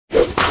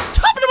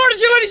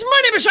Guys,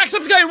 my name is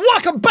Jacksepticeye and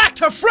welcome back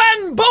to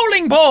Fran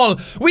Bow.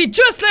 We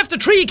just left the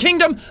Tree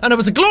Kingdom and it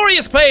was a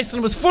glorious place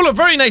and it was full of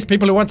very nice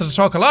people who wanted to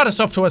talk a lot of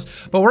stuff to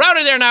us, but we're out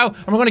of there now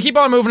and we're going to keep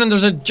on moving and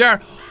there's a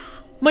jar.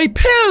 My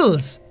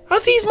pills! Are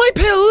these my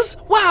pills?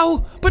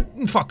 Wow, but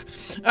fuck.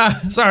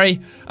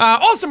 Sorry.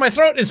 Also my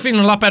throat is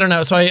feeling a lot better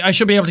now, so I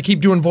should be able to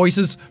keep doing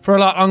voices for a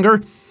lot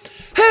longer.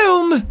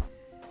 Home!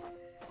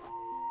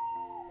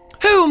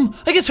 Home!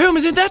 I guess home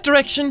is in that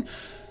direction.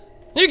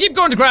 You keep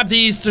going to grab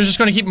these, they're just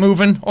gonna keep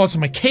moving. Also,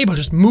 my cable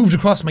just moved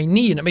across my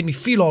knee and it made me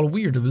feel all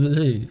weird.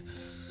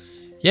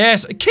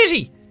 Yes,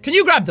 Kitty! Can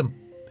you grab them?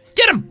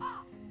 Get him!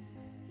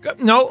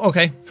 No?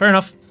 Okay, fair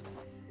enough.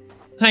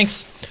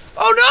 Thanks.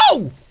 Oh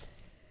no!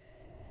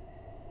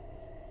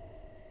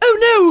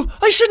 Oh no!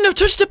 I shouldn't have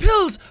touched the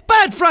pills!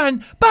 Bad,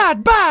 Fran!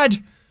 Bad, bad!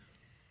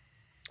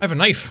 I have a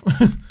knife.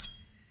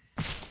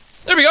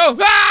 There we go!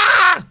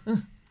 Ah!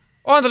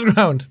 Onto the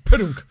ground.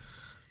 Padunk.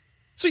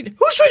 Sweet.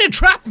 Who's trying to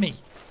trap me?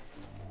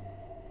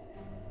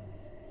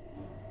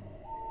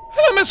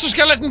 Hello, Mr.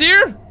 Skeleton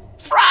Deer.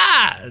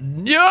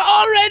 Fran, you're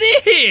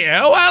already here.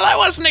 Well, I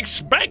wasn't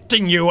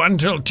expecting you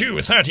until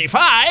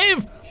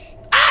 2:35.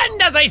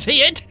 And as I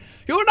see it,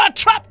 you're not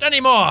trapped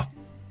anymore.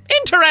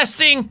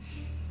 Interesting.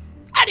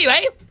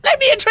 Anyway, let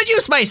me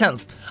introduce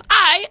myself.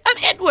 I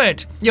am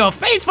Edward, your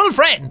faithful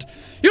friend.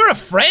 You're a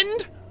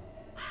friend?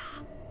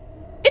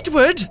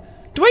 Edward?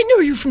 Do I know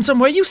you from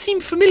somewhere? You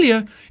seem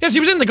familiar. Yes, he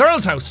was in the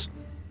girl's house.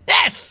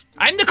 Yes,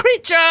 I'm the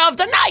creature of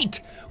the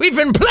night. We've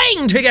been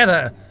playing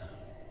together.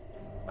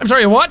 I'm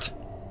sorry, what?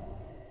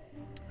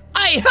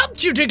 I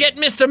helped you to get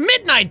Mr.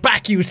 Midnight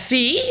back, you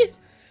see?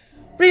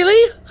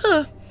 Really?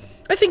 Huh.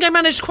 I think I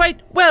managed quite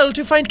well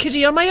to find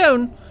Kitty on my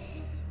own.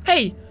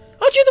 Hey,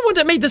 aren't you the one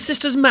that made the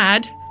sisters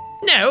mad?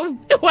 No,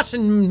 it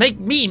wasn't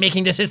me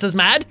making the sisters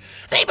mad.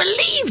 They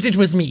believed it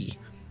was me.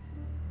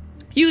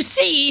 You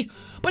see,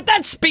 but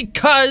that's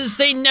because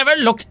they never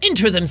looked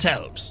into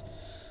themselves.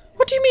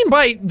 What do you mean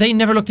by they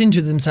never looked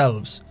into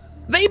themselves?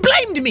 They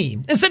blamed me,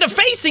 instead of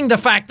facing the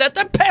fact that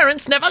their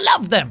parents never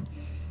loved them.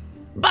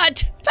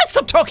 But, let's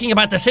stop talking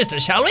about the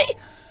sisters, shall we?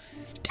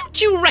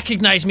 Don't you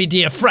recognize me,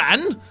 dear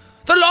Fran?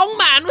 The long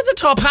man with the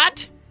top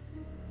hat?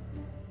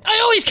 I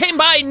always came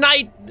by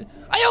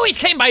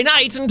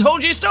night and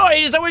told you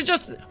stories that were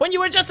just when you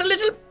were just a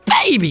little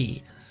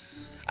baby.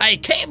 I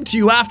came to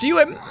you after you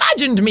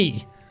imagined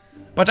me.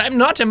 But I'm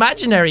not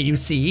imaginary, you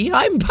see.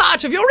 I'm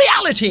part of your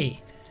reality.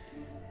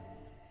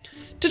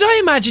 Did I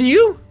imagine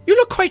you? You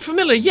look quite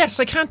familiar. Yes,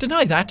 I can't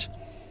deny that.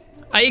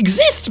 I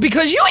exist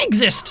because you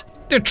exist.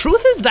 The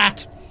truth is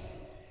that.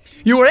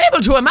 You were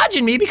able to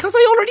imagine me because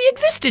I already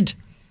existed.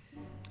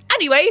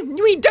 Anyway,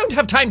 we don't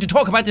have time to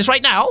talk about this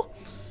right now.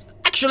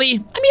 Actually,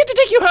 I'm here to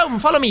take you home.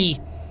 Follow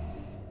me.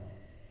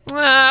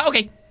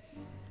 Okay.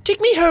 Take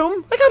me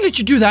home? I can't let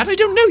you do that. I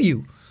don't know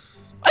you.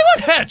 I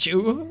won't hurt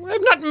you.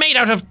 I'm not made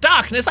out of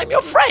darkness. I'm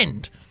your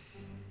friend.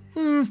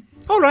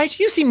 Alright,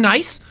 you seem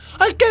nice.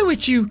 I'll go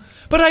with you,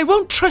 but I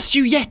won't trust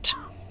you yet.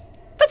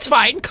 That's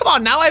fine. Come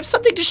on now. I have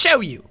something to show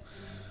you.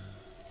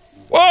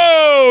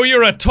 Whoa,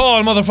 you're a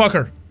tall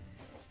motherfucker.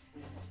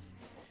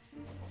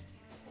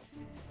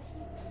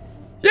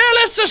 Yeah,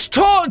 let's just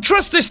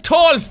trust this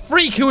tall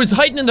freak who is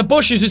hiding in the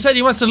bushes who said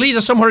he wants to lead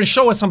us somewhere and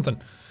show us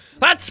something.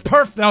 That's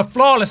perfect,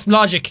 flawless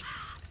logic.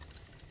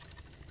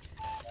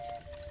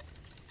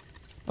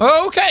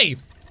 Okay,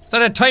 is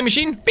that a time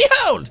machine?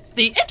 Behold,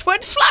 the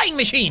Edward flying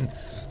machine.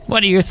 What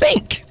do you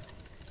think?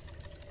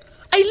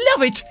 I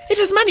love it. It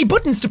has many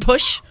buttons to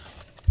push.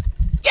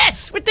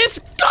 Yes, with this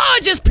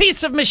gorgeous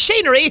piece of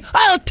machinery,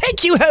 I'll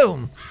take you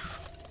home.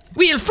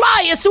 We'll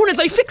fly as soon as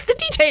I fix the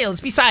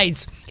details.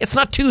 Besides, it's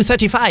not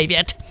 2:35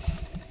 yet.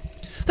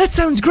 That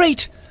sounds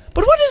great.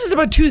 But what is it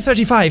about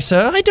 2:35,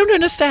 sir? I don't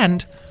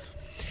understand.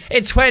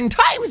 It's when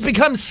times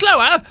become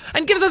slower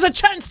and gives us a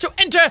chance to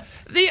enter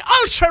the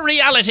ultra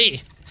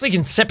reality. It's like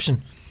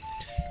Inception.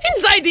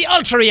 Inside the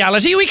ultra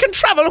reality, we can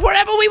travel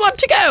wherever we want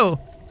to go.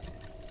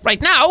 Right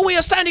now, we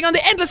are standing on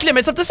the endless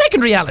limits of the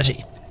second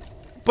reality.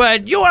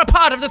 But you are a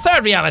part of the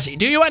third reality.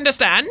 Do you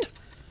understand?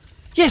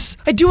 Yes,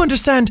 I do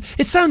understand.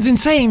 It sounds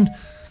insane.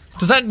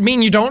 Does that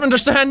mean you don't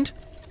understand?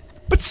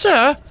 But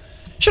sir,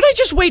 should I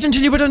just wait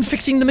until you were done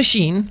fixing the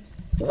machine?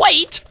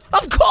 Wait?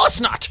 Of course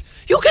not.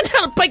 You can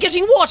help by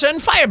getting water and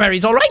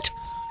fireberries, alright?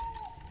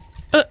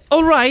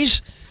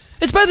 Alright.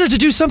 It's better to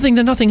do something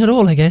than nothing at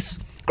all, I guess.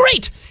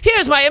 Great!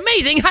 Here's my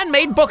amazing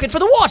handmade bucket for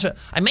the water.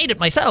 I made it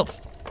myself.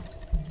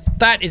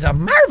 That is a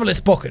marvelous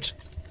bucket.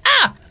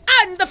 Ah!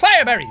 And the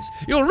fireberries.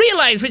 You'll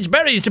realize which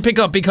berries to pick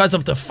up because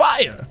of the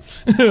fire.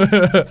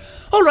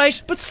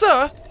 Alright, but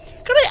sir,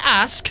 can I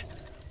ask,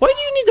 why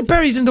do you need the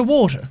berries in the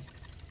water?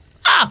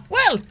 Ah,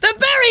 well, the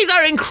berries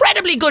are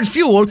incredibly good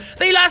fuel.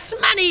 They last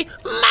many,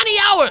 many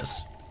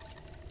hours.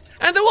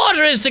 And the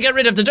water is to get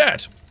rid of the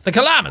dirt, the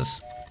calamas.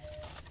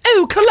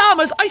 Oh,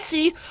 calamas, I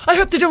see. I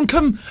hope they don't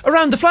come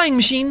around the flying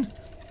machine.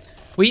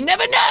 We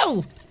never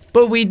know,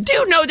 but we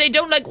do know they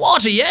don't like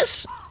water,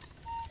 yes?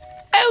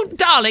 Oh,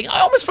 darling, I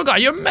almost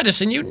forgot your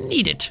medicine. You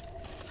need it.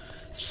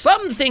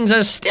 Some things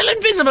are still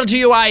invisible to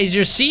your eyes,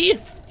 you see.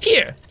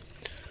 Here.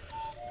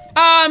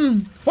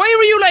 Why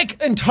were you,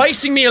 like,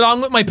 enticing me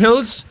along with my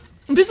pills?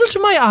 Invisible to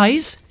my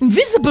eyes?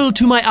 Invisible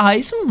to my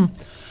eyes?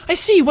 I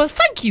see, well,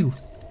 thank you.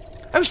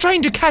 I was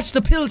trying to catch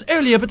the pills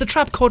earlier, but the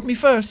trap caught me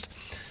first.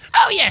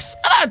 Oh, yes,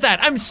 about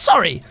that, I'm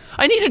sorry.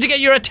 I needed to get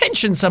your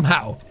attention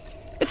somehow.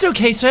 It's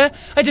okay, sir.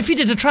 I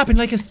defeated the trap in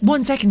like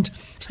 1 second.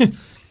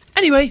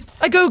 Anyway,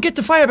 I go get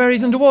the fire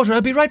berries in the water.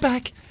 I'll be right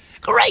back.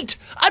 Great!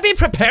 I'll be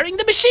preparing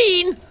the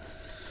machine!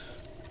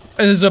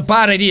 This is a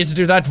bad idea to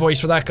do that voice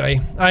for that guy.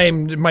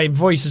 My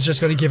voice is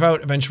just gonna give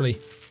out eventually.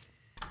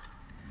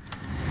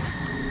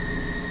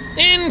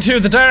 Into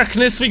the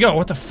darkness we go.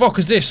 What the fuck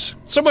is this?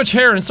 So much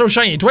hair and so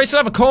shiny. Do I still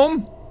have a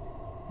comb?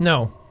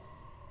 No.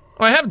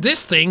 Oh, I have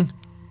this thing.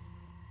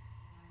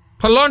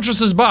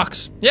 Palantros'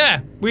 box.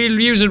 Yeah, we'll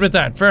use it with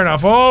that. Fair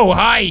enough. Oh,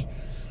 hi!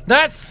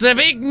 That's a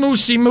big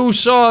moosey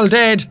moose all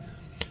dead.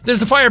 There's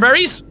the fire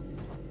berries.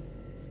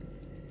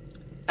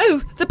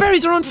 Oh, the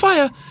berries are on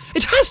fire.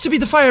 It has to be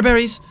the fire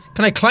berries.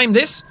 Can I climb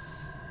this?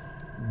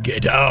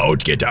 Get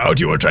out,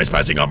 you are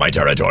trespassing on my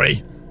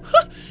territory.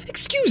 Huh?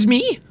 Excuse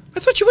me? I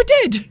thought you were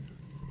dead.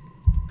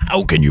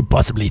 How can you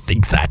possibly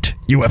think that?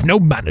 You have no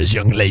manners,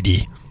 young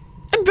lady.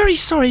 I'm very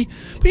sorry,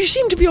 but you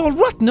seem to be all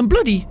rotten and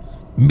bloody.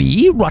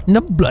 Me? Rotten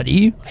and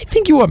bloody? I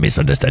think you are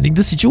misunderstanding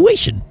the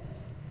situation.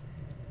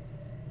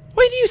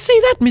 Why do you say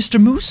that,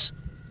 Mr. Moose?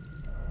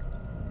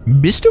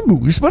 Mr.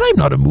 Moose? But I'm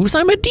not a moose,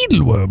 I'm a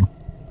deedleworm.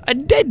 A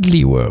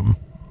deadly worm.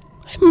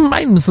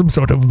 I'm some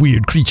sort of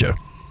weird creature.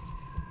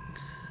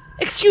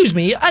 Excuse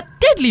me, a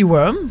deadly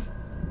worm?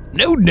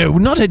 No,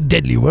 not a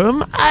deadly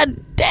worm. A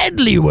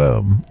deadly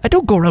worm. I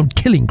don't go around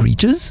killing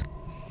creatures.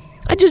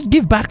 I just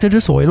give back to the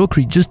soil what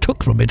creatures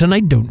took from it and I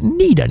don't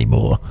need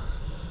anymore.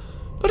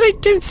 But I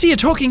don't see a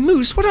talking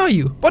moose. What are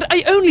you? But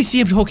I only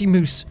see a talking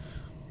moose.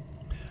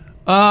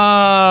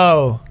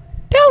 Oh.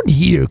 Down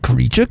here,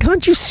 creature.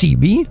 Can't you see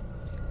me?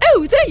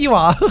 Oh, there you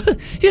are.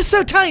 You're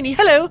so tiny.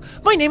 Hello,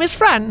 my name is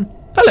Fran.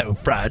 Hello,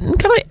 Fran.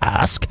 Can I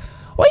ask,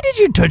 why did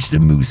you touch the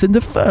moose in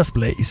the first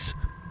place?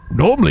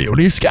 Normally,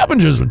 only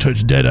scavengers would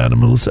touch dead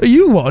animals. Are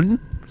you one?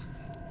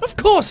 Of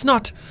course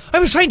not. I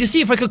was trying to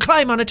see if I could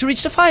climb on it to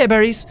reach the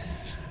fireberries.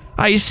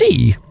 I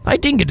see. I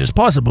think it is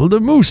possible. The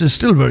moose is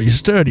still very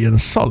sturdy and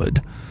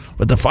solid.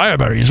 But the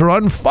fireberries are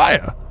on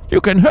fire.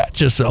 You can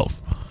hurt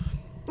yourself.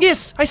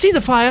 Yes, I see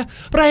the fire,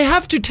 but I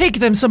have to take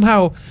them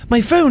somehow.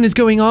 My phone is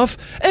going off.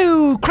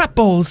 Oh, crap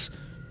balls.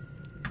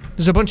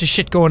 There's a bunch of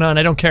shit going on,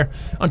 I don't care.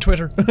 On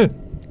Twitter.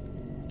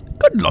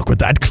 Good luck with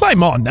that.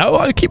 Climb on now.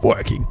 I'll keep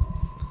working.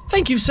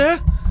 Thank you, sir.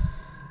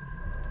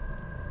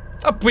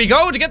 Up we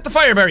go to get the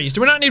fireberries.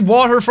 Do we not need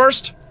water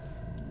first?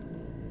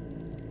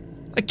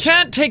 I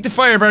can't take the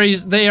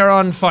fireberries. They are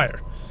on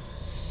fire.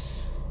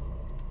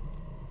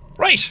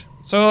 Right.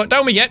 So,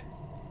 down we get.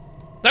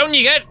 Down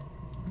you get.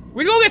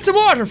 We go get some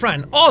water,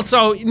 Fran.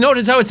 Also,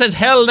 notice how it says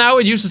hell now?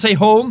 It used to say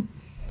home.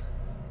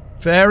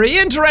 Very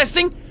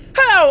interesting.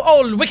 Hello,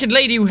 old wicked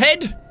lady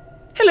head.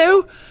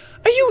 Hello.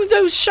 Are you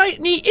those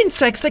shiny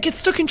insects that get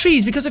stuck in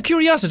trees because of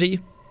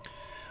curiosity?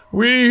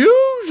 We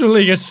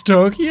usually get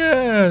stuck,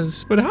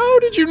 yes. But how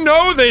did you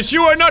know this?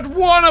 You are not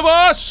one of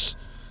us.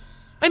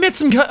 I met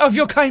some of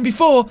your kind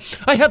before.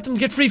 I helped them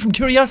get free from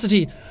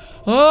curiosity.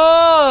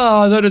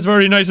 Ah, that is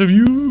very nice of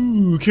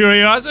you.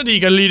 Curiosity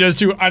can lead us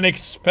to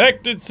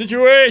unexpected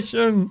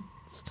situations.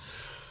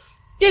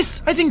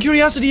 Yes, I think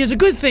curiosity is a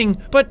good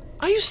thing, but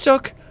are you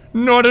stuck?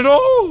 Not at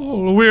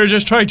all. We're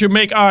just trying to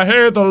make our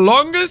hair the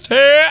longest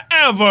hair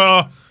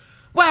ever.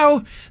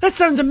 Wow, that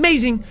sounds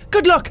amazing.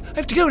 Good luck. I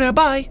have to go now.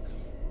 Bye.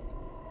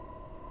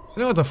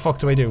 So now what the fuck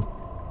do I do?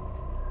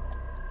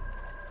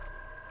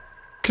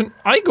 Can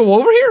I go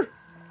over here?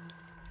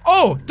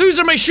 Oh, those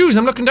are my shoes.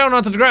 I'm looking down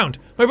onto the ground.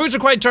 My boots are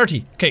quite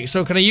dirty. Okay,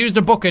 so can I use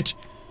the bucket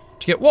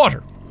to get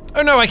water?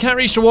 Oh no, I can't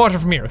reach the water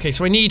from here. Okay,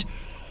 so I need...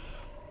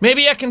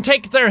 Maybe I can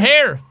take their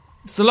hair.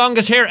 It's the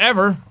longest hair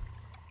ever.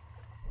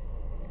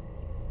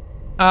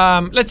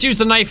 Let's use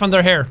the knife on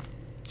their hair.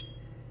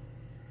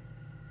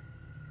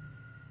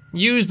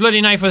 Use bloody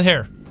knife with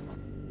hair.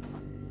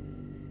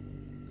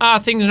 Ah,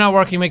 things are not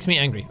working, makes me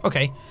angry.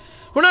 Okay.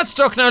 We're not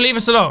stuck now, leave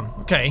us alone.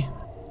 Okay.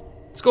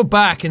 Let's go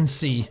back and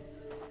see.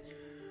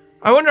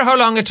 I wonder how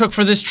long it took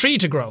for this tree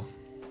to grow.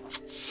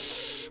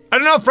 I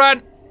don't know,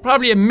 Fran.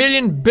 Probably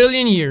 1,000,000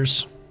 billion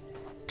years.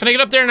 Can I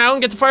get up there now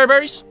and get the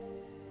fireberries?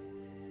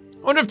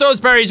 I wonder if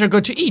those berries are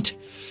good to eat.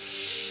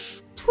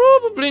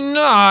 Probably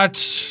not.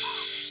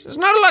 There's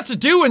not a lot to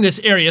do in this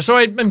area, so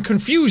I'm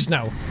confused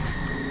now.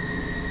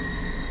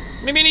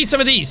 Maybe I need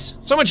some of these.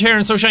 So much hair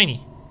and so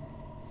shiny.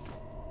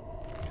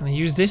 Can I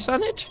use this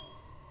on it?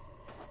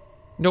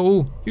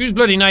 No. Use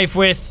bloody knife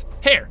with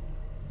hair.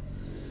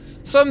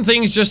 Some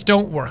things just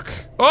don't work.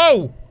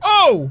 Oh!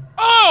 Oh!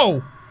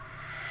 Oh!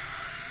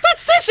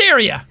 That's this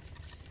area!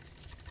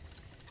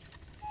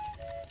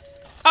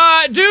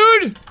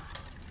 Dude!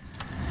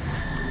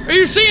 Are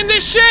you seeing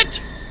this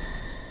shit?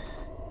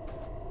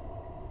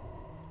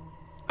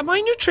 Am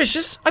I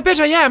nutritious? I bet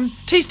I am.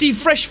 Tasty,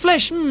 fresh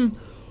flesh.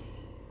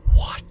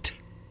 What?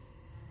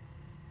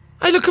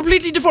 I look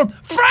completely deformed.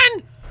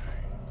 Fran!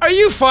 Are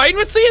you fine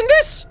with seeing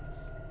this?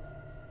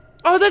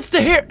 Oh, that's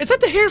the hair. Is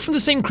that the hair from the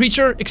same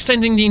creature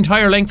extending the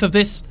entire length of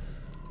this?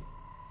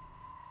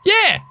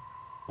 Yeah!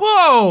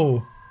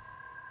 Whoa!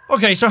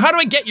 Okay, so how do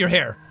I get your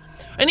hair?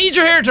 I need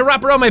your hair to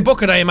wrap around my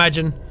bucket, I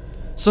imagine.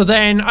 So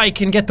then I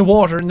can get the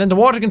water, and then the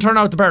water can turn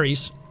out the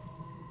berries.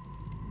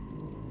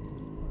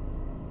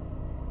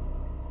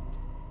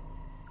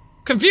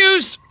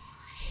 Confused!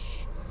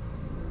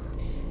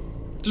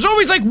 There's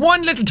always like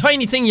one little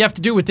tiny thing you have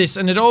to do with this,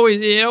 and it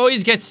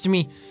always gets to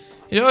me.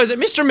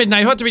 Mr.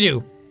 Midnight, what do we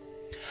do?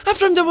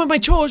 After I'm done with my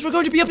chores, we're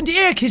going to be up in the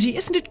air, kitty.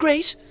 Isn't it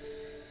great?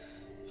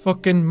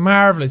 Fucking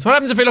marvelous. What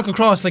happens if I look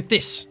across like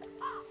this?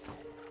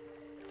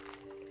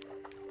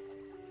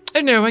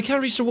 Oh no, I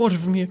can't reach the water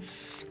from here.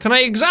 Can I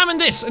examine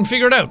this and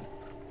figure it out?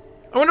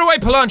 I wonder why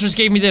Palantras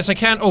gave me this. I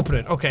can't open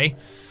it. Okay.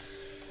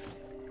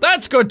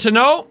 That's good to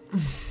know.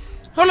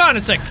 Hold on a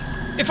sec.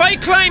 If I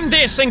climb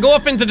this and go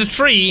up into the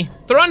tree,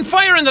 they're on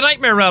fire in the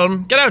nightmare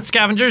realm. Get out,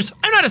 scavengers.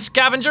 I'm not a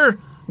scavenger.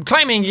 I'm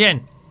climbing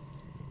again.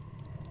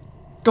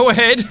 Go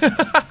ahead.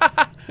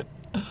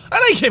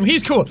 I like him,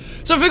 he's cool.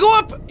 So if I go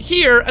up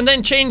here and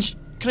then change...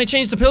 Can I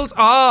change the pills?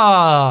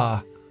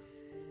 Ah.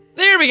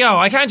 There we go.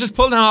 I can't just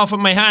pull them off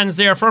with my hands.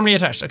 They are firmly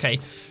attached. Okay.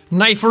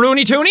 Knife for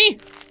Rooney Tooney.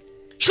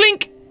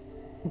 Schlink.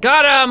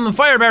 Got 'em.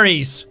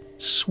 Fireberries.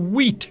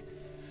 Sweet.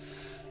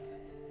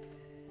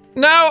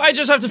 Now I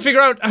just have to figure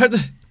out how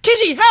the...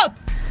 Kitty, help!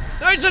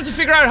 Now I just have to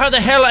figure out how the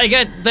hell I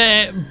get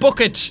the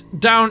bucket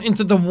down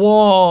into the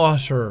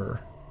water.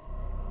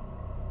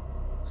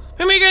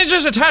 Am I gonna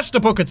just attach the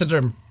bucket to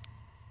them?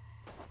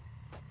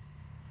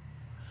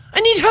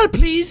 I need help,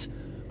 please.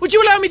 Would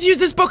you allow me to use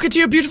this bucket to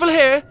your beautiful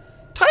hair?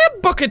 Tie a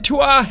bucket to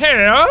our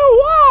hair?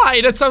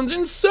 Why? That sounds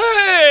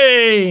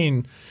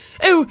insane.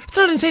 Oh, it's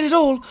not insane at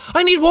all.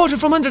 I need water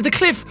from under the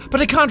cliff, but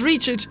I can't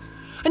reach it.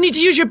 I need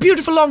to use your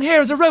beautiful long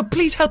hair as a rope.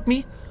 Please help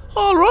me.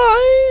 All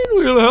right,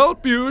 we'll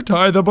help you.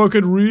 Tie the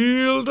bucket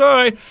real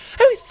tight.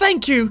 Oh,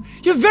 thank you.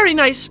 You're very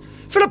nice.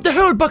 Fill up the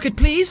whole bucket,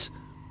 please.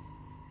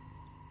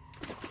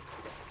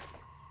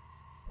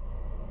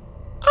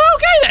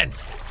 Okay then.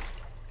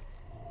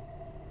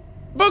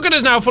 Bucket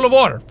is now full of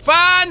water.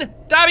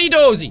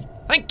 Fan-dabby-dozy.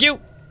 Thank you.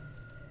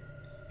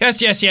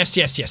 Yes, yes, yes,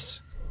 yes,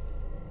 yes.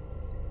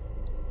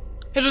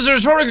 It was a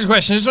rhetorical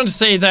question. I just want to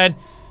say that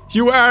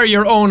you are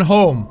your own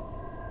home.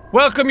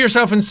 Welcome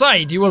yourself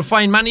inside. You will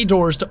find many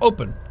doors to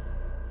open.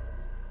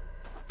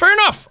 Fair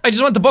enough. I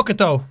just want the bucket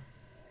though.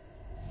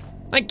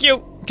 Thank you.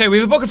 Okay, we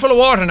have a bucket full of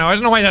water now. I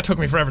don't know why that took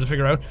me forever to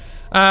figure out.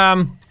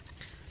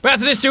 Back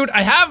to this dude.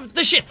 I have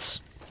the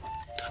shits.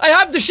 I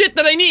have the shit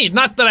that I need,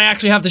 not that I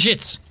actually have the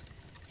shits.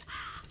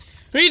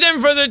 We need them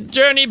for the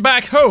journey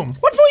back home.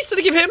 What voice did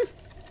I give him?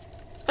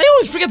 I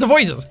always forget the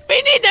voices.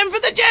 We need them for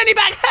the journey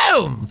back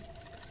home.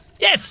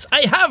 Yes,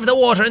 I have the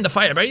water and the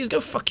fireberries. Go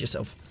fuck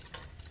yourself.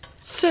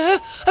 Sir,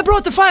 I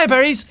brought the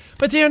fireberries,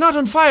 but they are not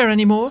on fire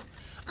anymore.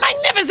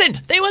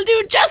 Magnificent! They will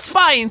do just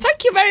fine.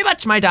 Thank you very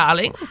much, my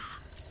darling.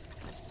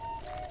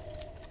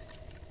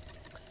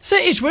 Sir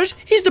Edward,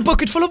 here's the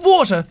bucket full of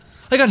water.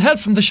 I got help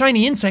from the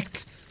shiny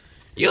insects.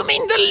 You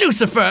mean the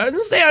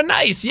luciferns? They are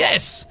nice,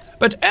 yes.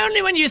 But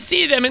only when you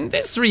see them in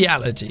this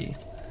reality.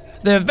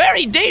 They're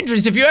very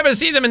dangerous if you ever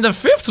see them in the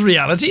fifth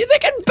reality. They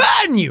can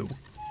burn you.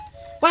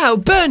 Wow,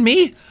 burn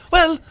me?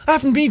 Well, I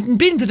haven't even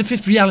been to the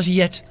fifth reality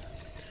yet.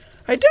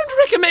 I don't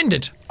recommend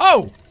it.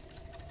 Oh!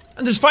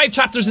 And there's 5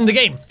 chapters in the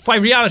game.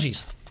 5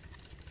 realities.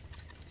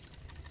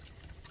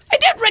 I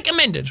don't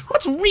recommend it.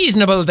 What's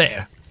reasonable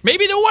there?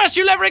 Maybe the worst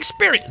you'll ever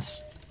experience.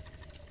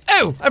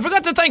 Oh, I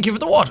forgot to thank you for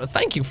the water.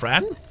 Thank you,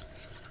 Fran.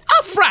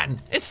 Ah,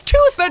 Fran, it's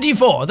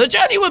 2:34. The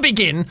journey will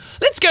begin.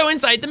 Let's go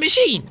inside the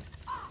machine.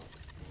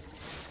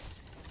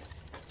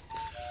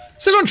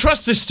 Still don't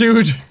trust this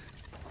dude.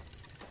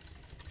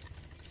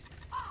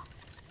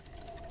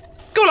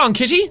 Go along,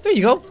 kitty. There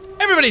you go.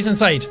 Everybody's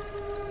inside.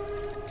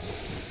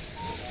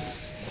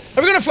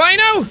 Are we gonna fly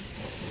now?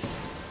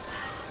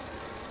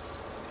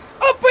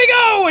 Up we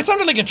go! It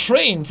sounded like a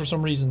train for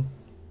some reason.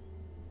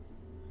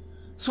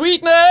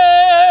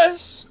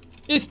 Sweetness!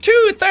 It's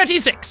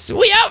 2:36.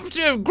 We have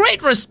a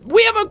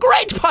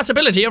great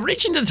possibility of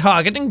reaching the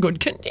target in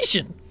good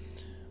condition.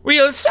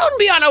 We'll soon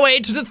be on our way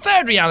to the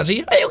third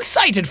reality. Are you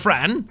excited,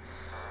 Fran?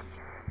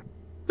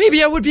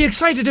 Maybe I would be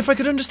excited if I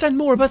could understand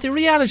more about the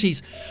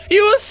realities.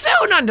 You will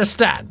soon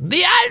understand.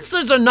 The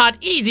answers are not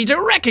easy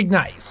to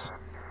recognize.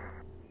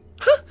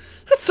 Huh?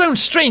 That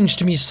sounds strange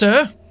to me,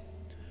 sir.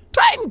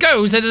 Time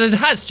goes as it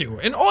has to,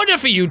 in order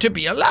for you to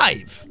be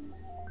alive.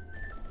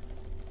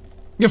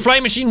 Your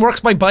flying machine works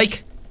by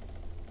bike?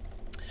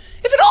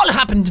 If it all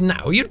happened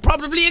now, you'd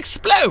probably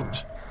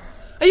explode.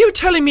 Are you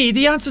telling me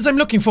the answers I'm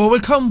looking for will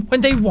come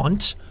when they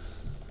want?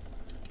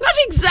 Not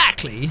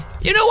exactly.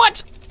 You know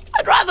what?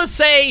 I'd rather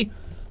say,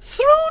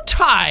 through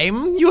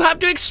time, you have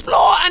to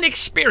explore and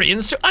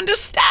experience to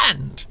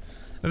understand.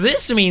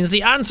 This means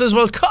the answers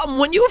will come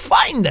when you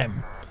find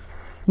them.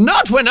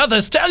 Not when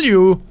others tell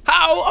you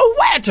how or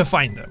where to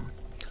find them.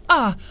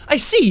 Ah, I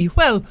see.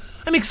 Well,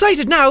 I'm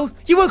excited now.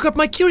 You woke up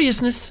my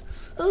curiousness.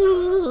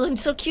 Oh, I'm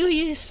so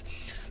curious.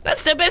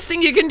 That's the best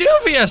thing you can do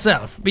for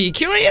yourself. Be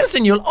curious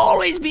and you'll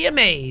always be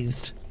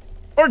amazed.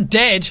 Or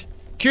dead.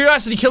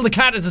 Curiosity killed the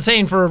cat is the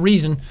saying for a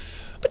reason.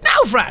 But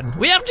now, Fran,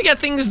 we have to get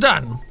things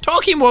done.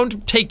 Talking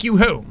won't take you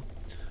home.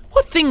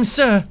 What things,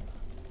 sir?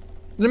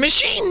 The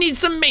machine needs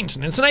some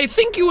maintenance, and I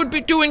think you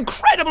would do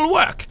incredible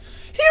work.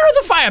 Here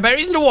are the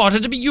fireberries and the water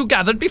you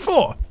gathered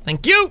before.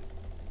 Thank you.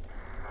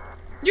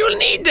 You'll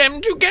need them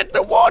to get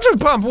the water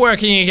pump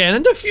working again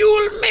and the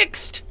fuel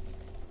mixed.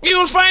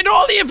 You'll find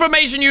all the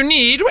information you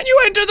need when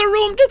you enter the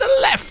room to the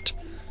left.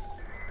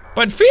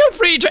 But feel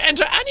free to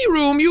enter any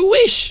room you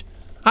wish.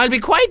 I'll be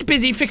quite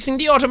busy fixing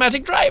the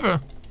automatic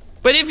driver.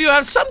 But if you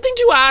have something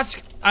to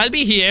ask, I'll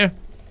be here.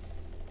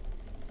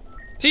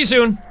 See you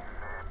soon.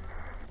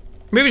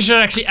 Maybe we should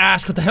actually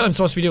ask what the hell I'm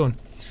supposed to be doing.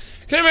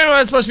 Can I remember what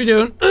I'm supposed to be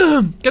doing?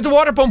 Get the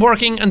water pump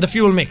working and the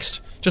fuel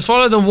mixed. Just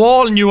follow the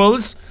wall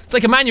manuals. It's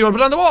like a manual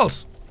but on the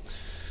walls.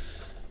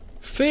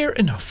 Fair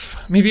enough.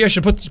 Maybe I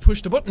should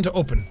push the button to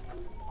open.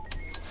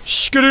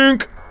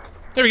 Skadunk.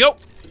 There we go.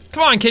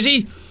 Come on,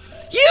 kitty.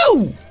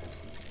 You!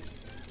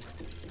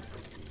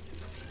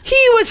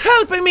 He was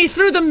helping me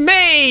through the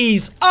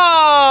maze!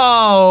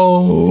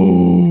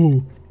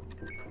 Oh!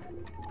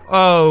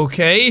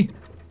 Okay.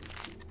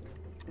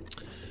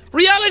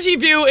 Reality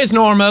view is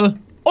normal.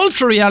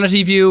 Ultra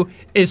reality view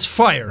is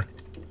fire.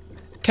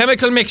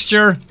 Chemical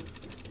mixture.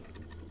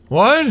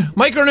 What?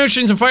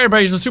 Micronutrients and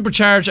fireberries will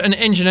supercharge an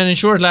engine and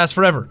ensure it lasts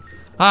forever.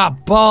 Ah,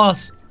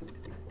 balls.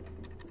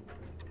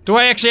 Do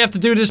I actually have to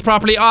do this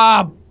properly?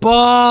 Ah,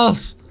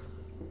 balls.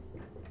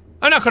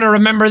 I'm not gonna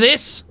remember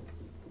this.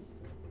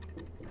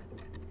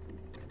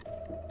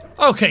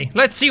 Okay,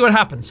 let's see what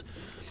happens.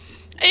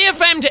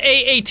 AFM to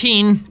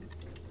A18.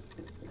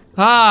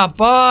 Ah,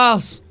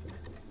 balls.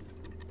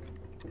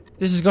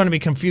 This is going to be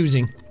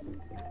confusing.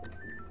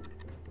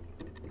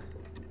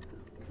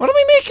 What are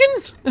we making?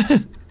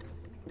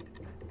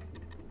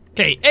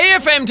 Okay,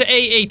 AFM to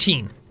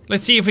A18.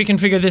 Let's see if we can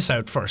figure this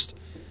out first.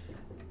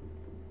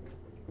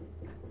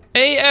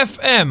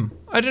 AFM.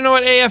 I don't know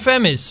what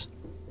AFM is.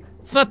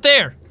 It's not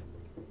there.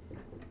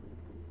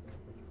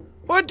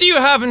 What do you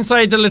have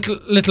inside the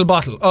little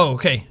bottle? Oh,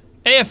 okay.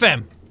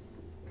 AFM.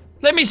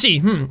 Let me see.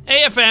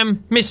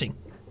 AFM missing.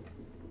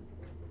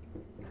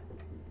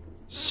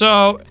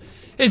 So,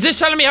 is this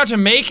telling me how to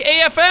make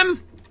AFM?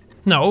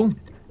 No.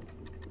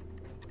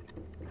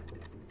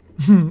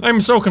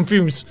 I'm so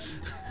confused.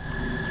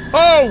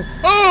 Oh!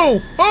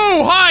 Oh!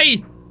 Oh!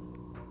 Hi!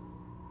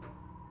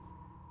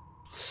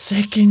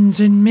 Seconds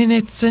and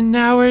minutes and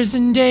hours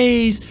and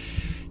days.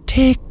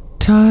 Tick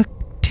tock,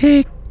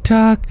 tick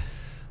tock.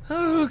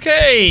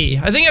 Okay,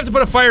 I think I have to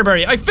put a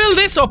fireberry. I filled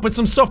this up with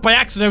some stuff by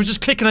accident. I was just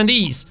clicking on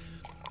these.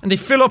 And they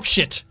fill up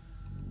shit.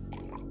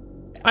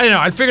 I don't know,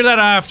 I'll figure that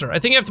out after. I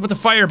think I have to put the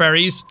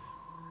fireberries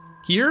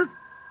here?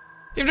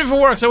 Even if it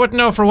works, I wouldn't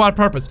know for what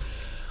purpose.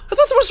 I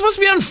thought they were supposed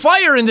to be on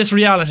fire in this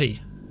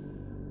reality.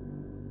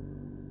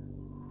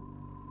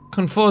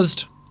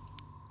 Confused.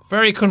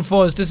 Very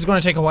confused. This is going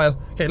to take a while.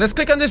 Okay, let's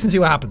click on this and see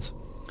what happens.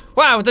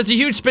 Wow, that's a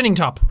huge spinning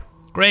top.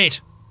 Great.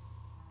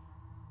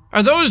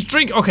 Are those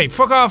drink- okay,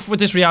 fuck off with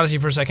this reality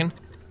for a second.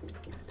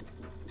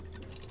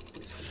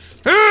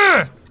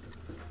 Ugh!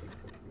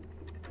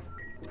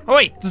 Oh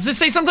wait, does this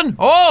say something?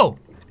 Oh!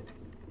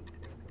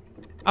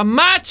 A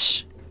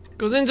match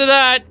goes into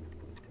that.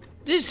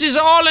 This is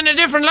all in a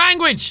different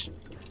language.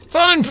 It's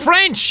all in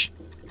French.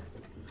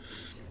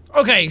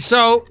 Okay,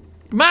 so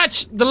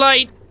match the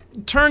light,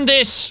 turn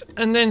this,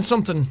 and then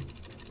something.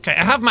 Okay,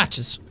 I have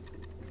matches.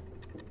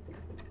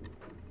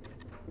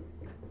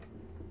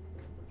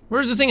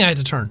 Where's the thing I had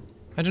to turn?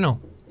 I don't know.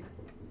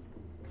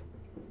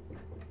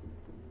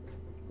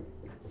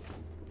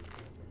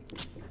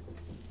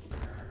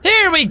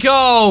 There we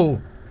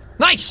go!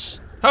 Nice!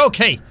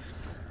 Okay.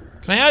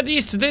 Can I add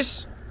these to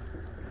this?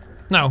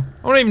 No,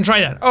 I won't even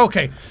try that.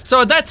 Okay,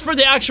 so that's for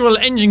the actual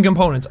engine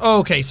components.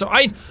 Okay, so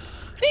I need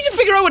to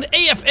figure out what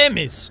AFM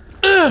is.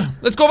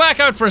 Let's go back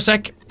out for a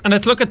sec, and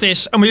let's look at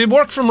this, and we'll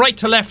work from right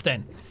to left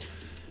then.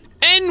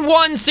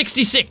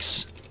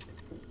 N166.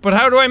 But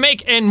how do I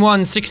make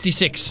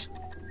N166?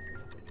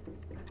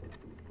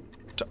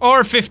 To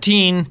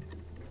R15,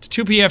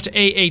 to 2PF to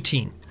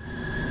A18.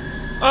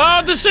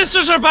 Oh, the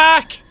sisters are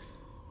back!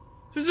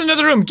 This is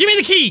another room. Give me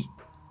the key!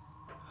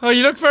 Oh,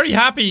 you look very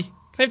happy. Can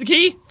I have the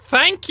key?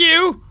 Thank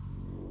you!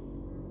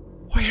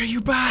 Why are you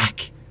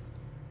back?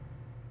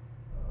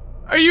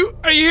 Are you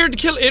here to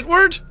kill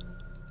Itward?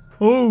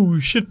 Oh,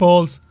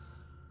 shitballs.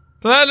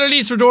 That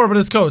leads to a door, but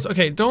it's closed.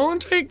 Okay,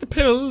 don't take the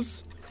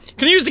pills.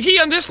 Can I use the key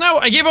on this now?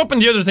 I gave up on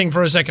the other thing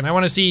for a second. I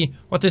want to see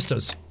what this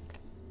does.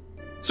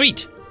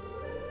 Sweet.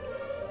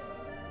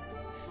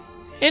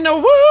 In a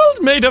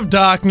world made of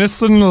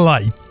darkness and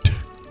light,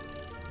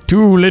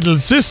 two little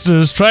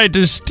sisters tried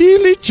to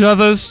steal each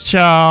other's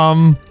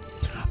charm,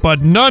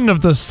 but none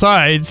of the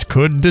sides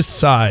could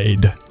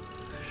decide.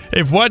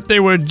 If what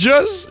there was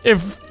just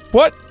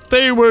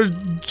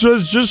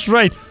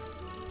right,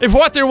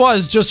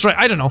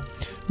 I don't know.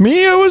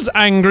 Mia was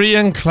angry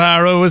and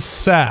Clara was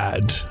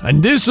sad,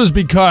 and this was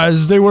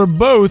because they were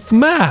both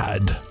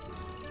mad.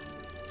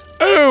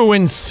 Oh,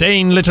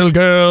 insane little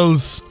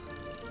girls.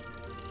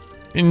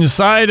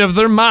 Inside of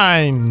their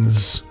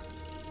minds.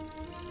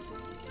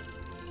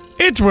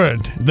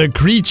 Itward, the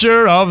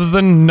creature of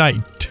the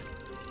night.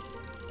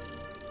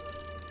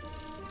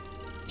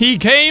 He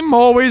came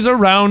always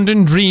around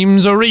in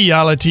dreams or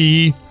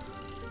reality,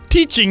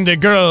 teaching the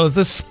girls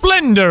the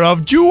splendor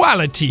of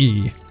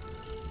duality.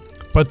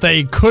 But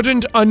they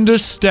couldn't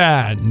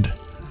understand.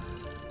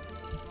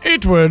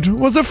 Itward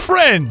was a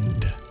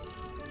friend.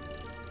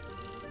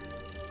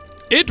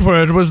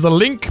 Itward was the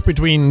link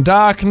between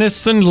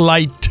darkness and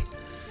light.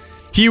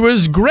 He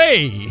was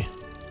grey.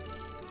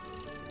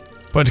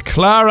 But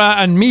Clara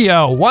and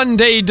Mia one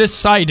day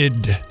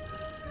decided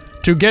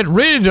to get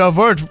rid of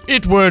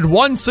Itward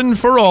once and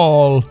for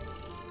all.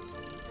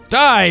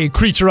 Die,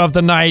 creature of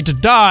the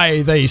night,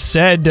 die, they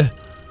said.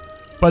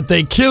 But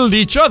they killed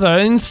each other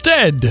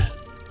instead.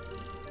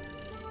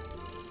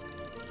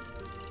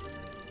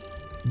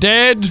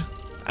 Dead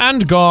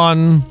and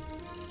gone.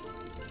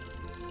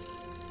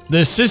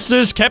 The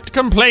sisters kept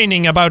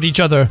complaining about each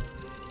other.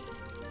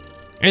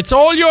 It's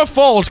all your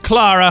fault,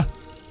 Clara.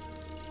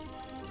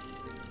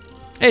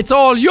 It's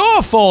all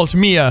your fault,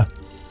 Mia.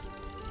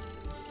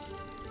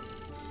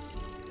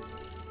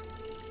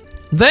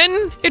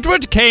 Then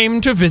Itward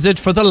came to visit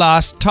for the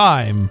last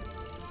time.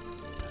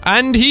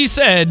 And he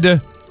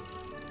said,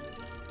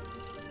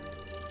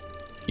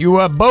 "You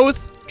are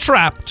both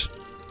trapped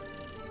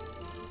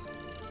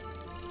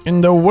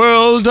in the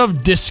world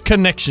of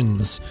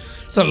disconnections."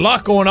 There's a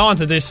lot going on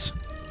to this,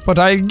 but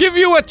I'll give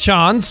you a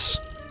chance.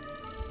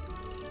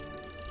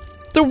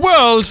 The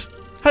world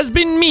has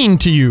been mean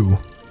to you.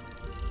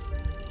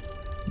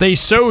 They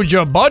sewed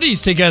your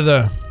bodies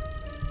together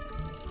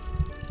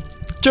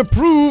to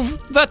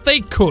prove that they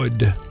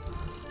could.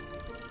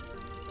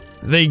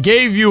 They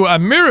gave you a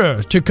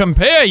mirror to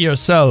compare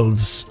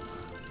yourselves.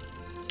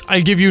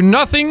 I'll give you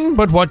nothing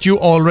but what you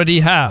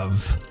already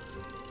have.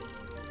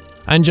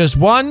 And just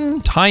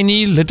one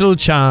tiny little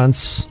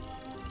chance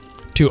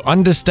to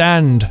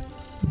understand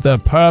the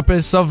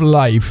purpose of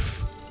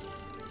life.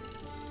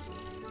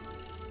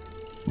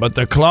 But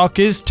the clock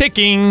is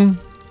ticking.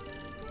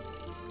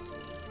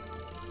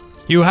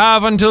 You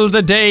have until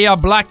the day a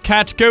black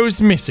cat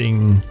goes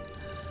missing,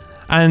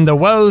 and the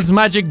well's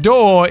magic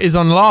door is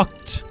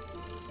unlocked.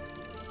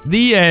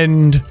 The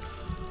end.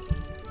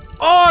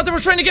 Oh, they were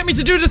trying to get me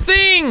to do the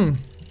thing!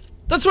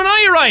 That's when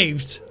I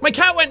arrived! My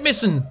cat went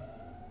missing!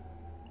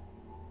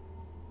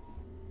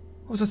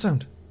 What was that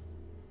sound?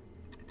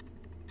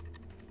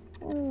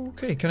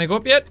 Okay, can I go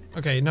up yet?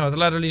 Okay, no, the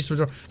ladder leads to a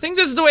door. I think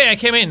this is the way I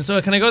came in,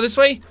 so can I go this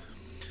way?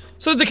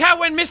 So the cat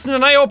went missing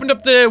and I opened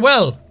up the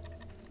well.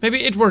 Maybe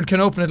Itward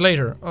can open it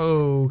later.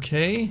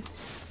 Okay.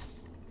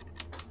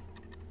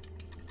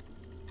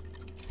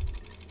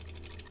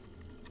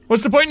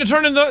 What's the point in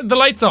turning the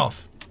lights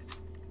off?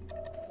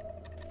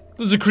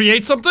 Does it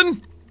create something?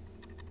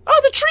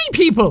 Oh, the tree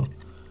people!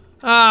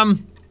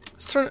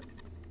 Let's turn it.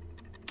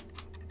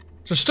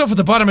 There's stuff at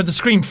the bottom of the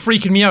screen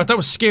freaking me out. That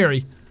was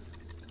scary.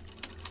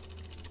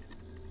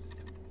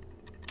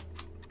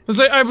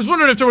 I was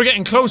wondering if they were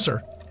getting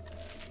closer.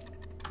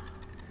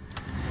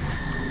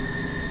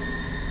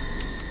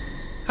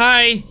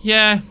 Hi,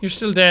 yeah, you're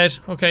still dead.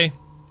 Okay.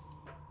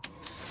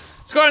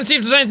 Let's go out and see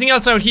if there's anything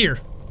else out here.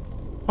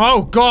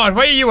 Oh god,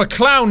 why are you a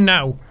clown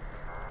now?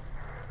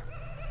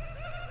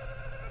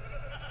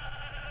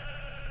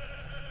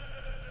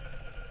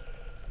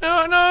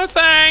 No,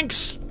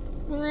 thanks.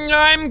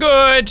 I'm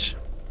good.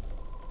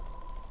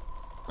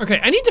 Okay,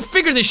 I need to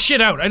figure this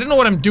shit out. I don't know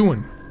what I'm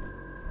doing.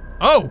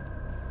 Oh.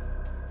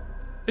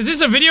 Is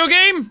this a video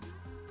game?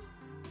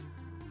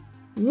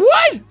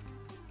 What?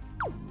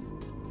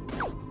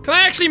 Can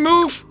I actually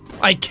move?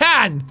 I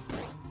can.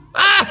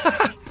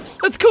 Ah,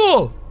 that's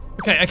cool.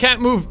 Okay, I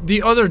can't move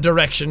the other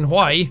direction.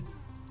 Why?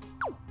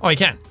 Oh, I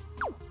can.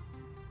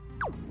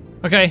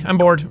 Okay, I'm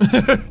bored.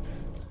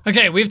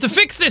 Okay, we have to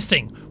fix this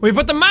thing. We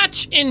put the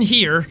match in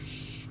here.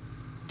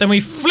 Then we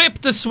flip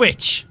the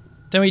switch.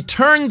 Then we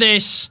turn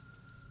this.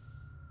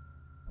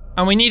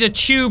 And we need a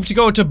tube to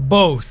go to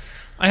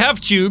both. I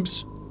have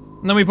tubes.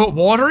 And then we put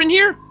water in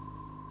here?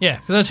 Yeah,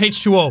 because that's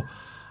H2O.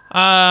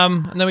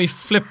 And then we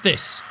flip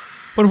this.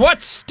 But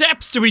what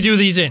steps do we do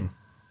these in?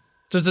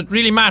 Does it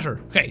really matter?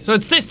 Okay, so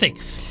it's this thing.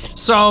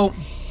 So,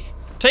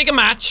 take a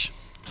match.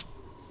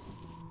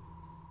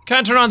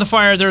 Can't turn on the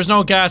fire, there's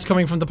no gas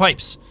coming from the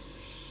pipes.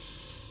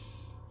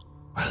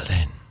 Well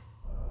then.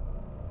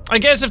 I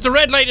guess if the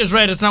red light is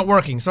red, it's not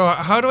working. So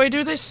how do I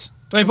do this?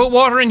 Do I put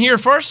water in here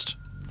first?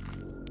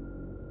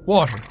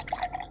 Water.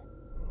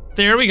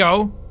 There we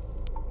go.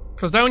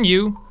 Close down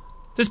you.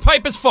 This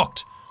pipe is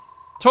fucked.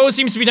 Toe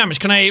seems to be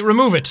damaged. Can I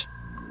remove it?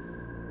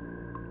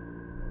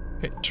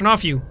 Okay, turn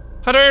off you.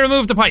 How do I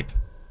remove the pipe?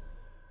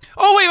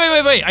 Oh,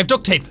 wait. I have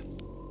duct tape.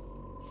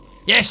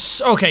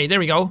 Yes, okay, there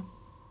we go.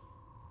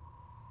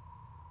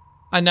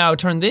 And now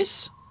turn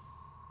this.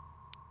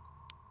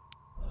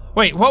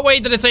 Wait, what way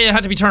did it say it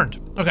had to be turned?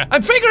 Okay,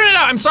 I'm figuring it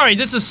out. I'm sorry,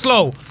 this is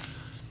slow.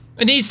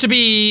 It needs to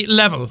be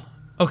level.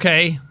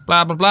 Okay,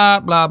 blah, blah, blah,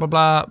 blah, blah,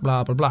 blah,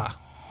 blah, blah, blah.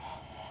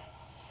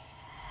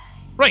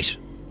 Right.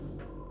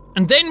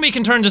 And then we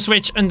can turn the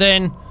switch and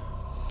then...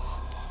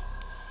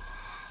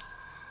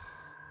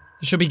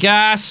 There should be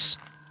gas.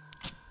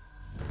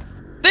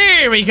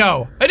 There we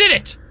go! I did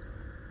it!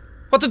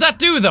 What did that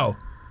do, though?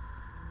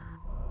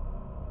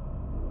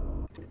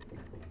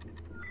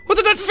 What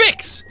did that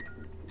fix?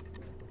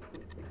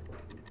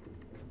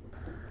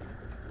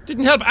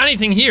 Didn't help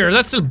anything here.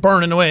 That's still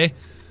burning away.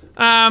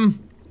 I'm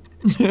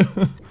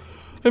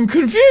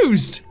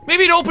confused.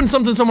 Maybe it opened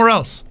something somewhere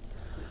else.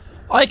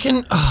 I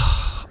can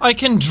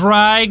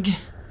drag.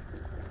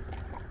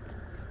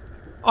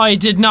 I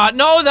did not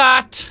know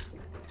that.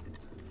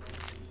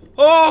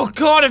 Oh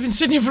god, I've been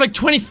sitting here for like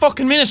 20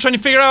 fucking minutes trying to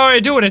figure out how I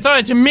do it. I thought I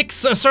had to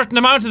mix a certain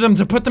amount of them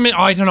to put them in.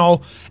 I don't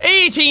know.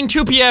 18,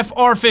 2PF,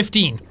 or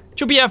 15.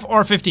 2PF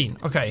or 15.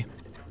 Okay.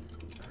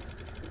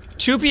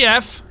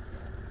 2PF.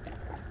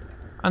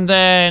 And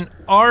then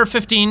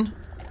R15.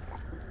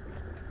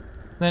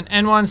 Then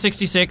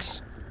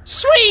N166.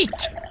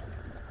 Sweet!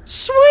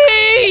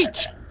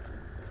 Sweet!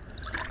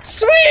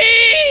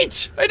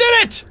 Sweet! I did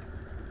it!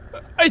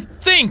 I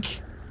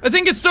think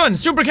it's done.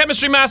 Super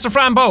Chemistry Master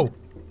Fran Bow.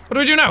 What do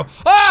we do now?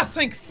 Ah,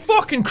 thank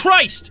fucking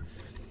Christ!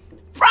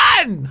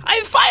 Fran!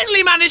 I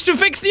finally managed to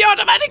fix the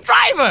automatic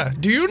driver!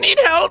 Do you need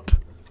help?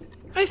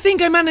 I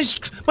think I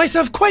managed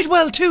myself quite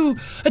well too.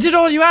 I did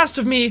all you asked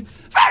of me.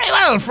 Very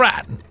well,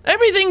 Fran.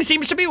 Everything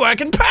seems to be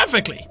working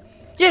perfectly.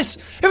 Yes,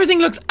 everything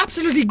looks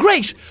absolutely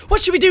great.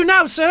 What should we do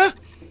now, sir?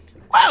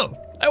 Well,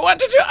 I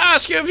wanted to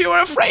ask you if you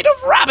were afraid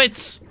of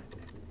rabbits.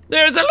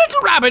 There's a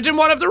little rabbit in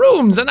one of the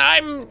rooms, and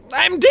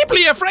I'm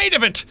deeply afraid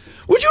of it.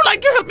 Would you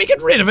like to help me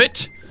get rid of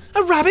it?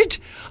 A rabbit?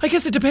 I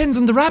guess it depends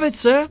on the rabbit,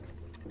 sir.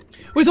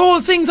 With all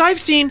the things I've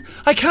seen,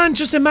 I can't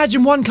just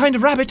imagine one kind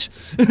of rabbit.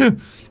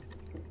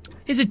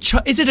 Is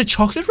it a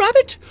chocolate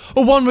rabbit?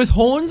 Or one with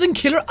horns and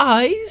killer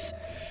eyes?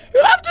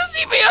 You'll have to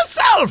see for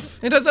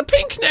yourself. It has a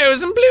pink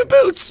nose and blue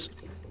boots.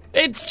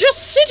 It's just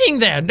sitting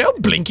there, no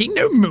blinking,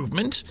 no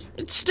movement.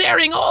 It's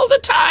staring all the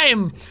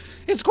time.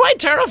 It's quite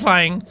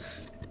terrifying.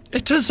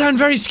 It does sound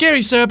very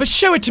scary, sir, but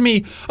show it to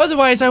me.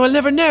 Otherwise, I will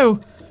never know.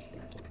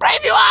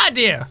 Brave you are,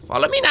 dear.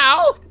 Follow me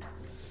now.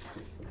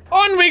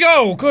 On we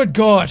go. Good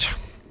God.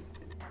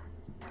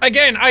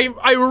 Again,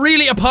 I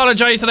really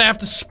apologize that I have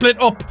to split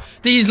up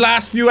these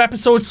last few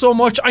episodes so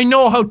much. I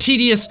know how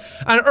tedious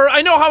or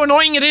I know how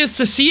annoying it is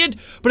to see it,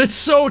 but it's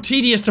so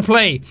tedious to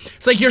play.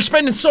 It's like you're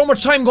spending so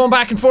much time going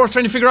back and forth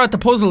trying to figure out the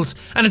puzzles,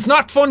 and it's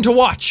not fun to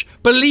watch.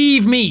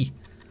 Believe me.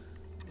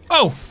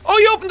 Oh,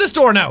 you opened this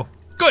door now.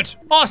 Good,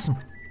 awesome.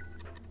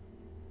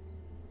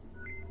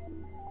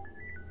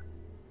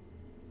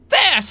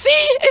 There, see?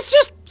 It's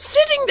just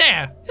sitting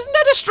there. Isn't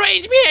that a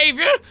strange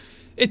behavior?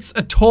 It's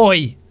a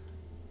toy.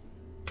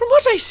 From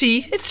what I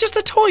see, it's just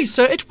a toy,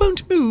 sir. It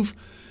won't move.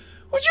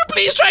 Would you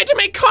please try to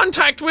make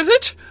contact with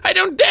it? I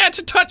don't dare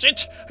to touch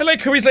it. I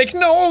like how he's like,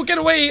 no, get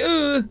away.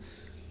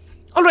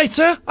 Alright,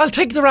 sir. I'll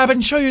take the rabbit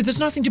and show you there's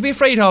nothing to be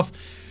afraid of.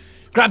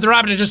 Grab the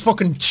rabbit and just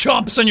fucking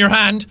chomps on your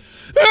hand.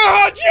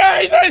 Oh,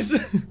 Jesus!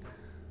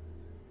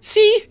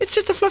 See? It's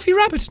just a fluffy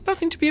rabbit.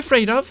 Nothing to be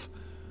afraid of.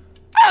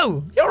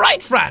 Oh, you're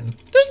right, Fran.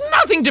 There's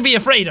nothing to be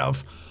afraid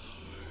of.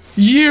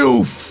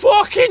 You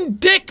fucking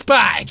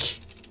dickbag!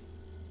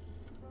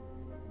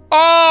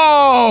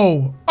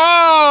 Oh!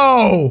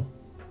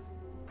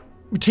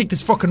 Let me take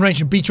this fucking wrench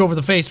and beat you over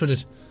the face with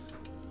it.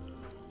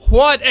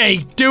 What a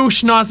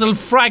douche nozzle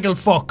fraggle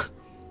fuck.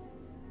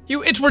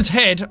 You Itward's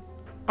head.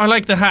 I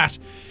like the hat.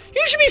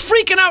 You should be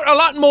freaking out a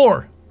lot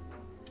more.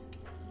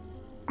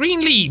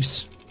 Green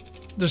leaves.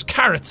 There's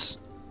carrots.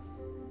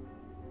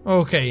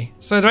 Okay,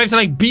 so do I have to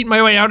like beat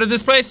my way out of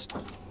this place?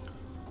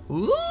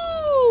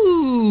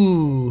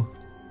 Ooh.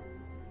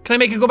 Can I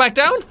make it go back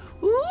down?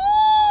 Ooh.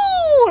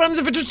 What happens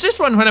if I touch this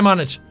one when I'm on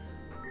it?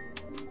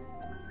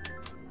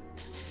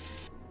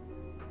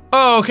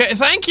 Oh, okay,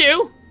 thank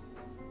you.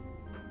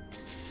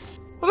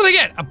 What did I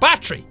get? A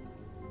battery.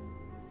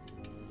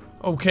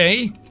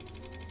 Okay.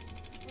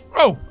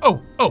 Oh.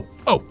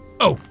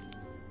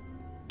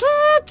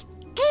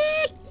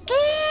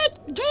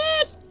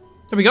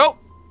 There we go.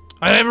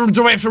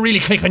 Do I have to really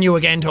click on you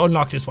again to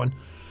unlock this one?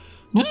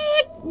 There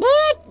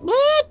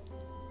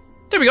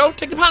we go,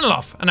 take the panel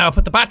off. And now I'll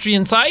put the battery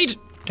inside.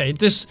 Okay,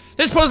 this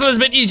puzzle is a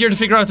bit easier to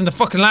figure out than the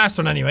fucking last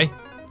one anyway.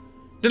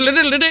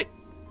 Diddle-diddle-diddle.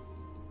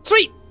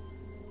 Sweet!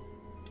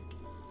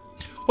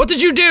 What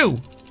did you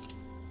do?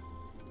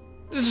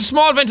 This is a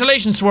small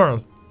ventilation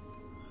swirl.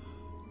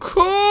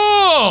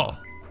 Cool!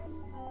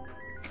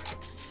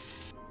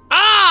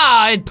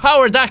 Ah, it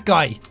powered that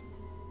guy.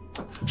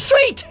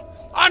 Sweet!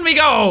 On we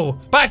go!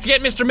 Back to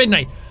get Mr.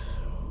 Midnight.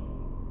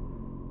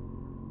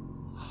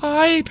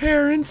 Hi,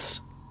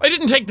 parents. I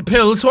didn't take the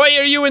pills. Why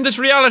are you in this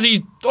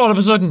reality all of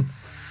a sudden?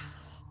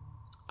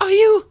 Are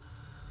you?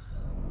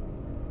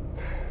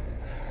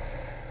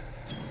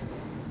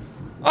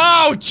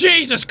 Oh,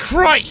 Jesus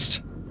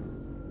Christ!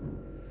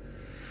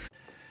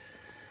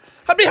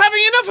 I'd be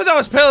having enough of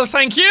those pills,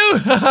 thank you!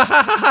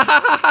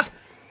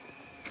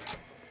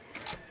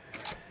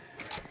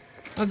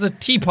 That's a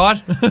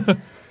teapot.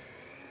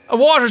 A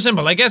water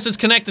symbol, I guess it's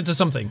connected to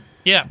something.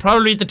 Yeah,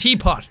 probably the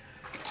teapot.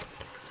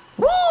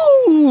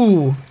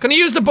 Woo! Can I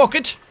use the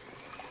bucket?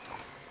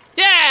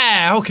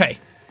 Yeah, okay.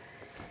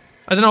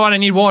 I don't know what I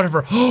need water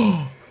for.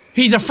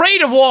 He's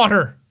afraid of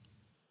water!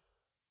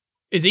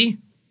 Is he?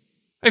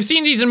 I've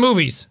seen these in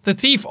movies. The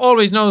thief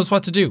always knows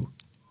what to do.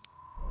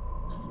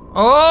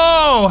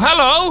 Oh,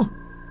 hello!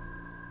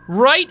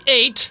 Right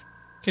 8.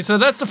 Okay, so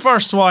that's the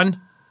first one.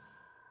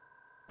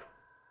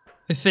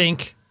 I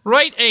think.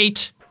 Right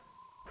 8.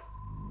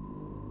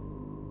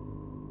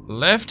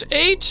 Left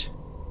 8?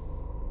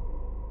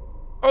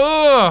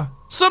 Oh,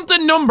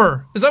 something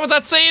number. Is that what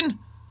that's saying?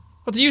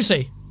 What do you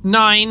say?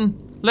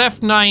 9.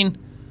 Left 9.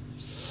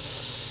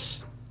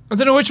 I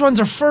don't know which ones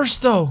are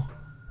first though.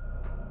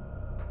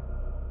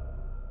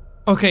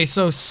 Okay,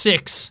 so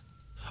 6.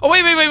 Oh,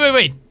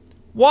 wait.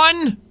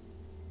 1.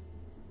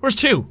 Where's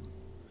 2?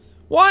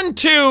 1,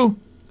 2,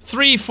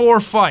 3, 4,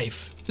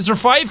 5. Is there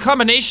 5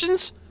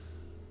 combinations?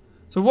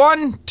 So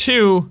 1,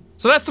 2.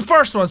 So that's the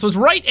first one. So it's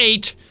right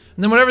 8.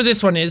 And then whatever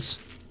this one is.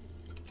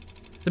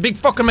 The big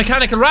fucking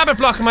mechanical rabbit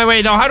blocking my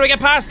way though. How do I get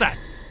past that?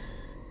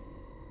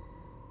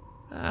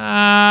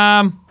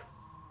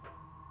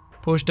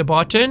 Push the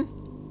button.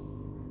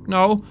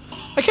 No.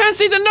 I can't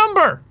see the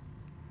number.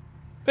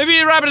 Maybe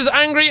a rabbit is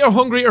angry or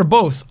hungry or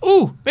both.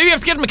 Ooh, maybe I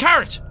have to get him a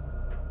carrot.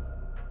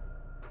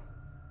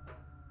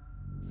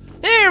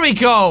 There we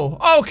go.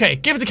 Okay,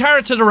 give the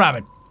carrot to the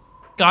rabbit.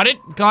 Got it,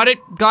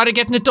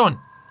 getting it done.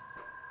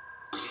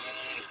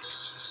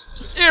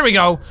 There we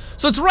go.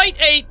 So it's right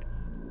 8,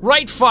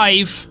 right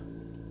 5.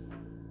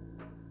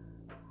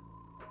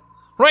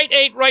 Right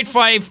 8, right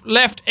 5,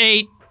 left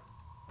 8.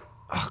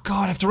 Oh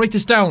god, I have to write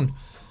this down.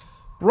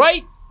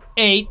 Right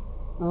 8,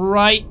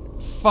 right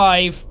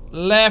 5,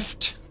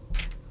 left.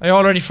 I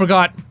already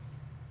forgot.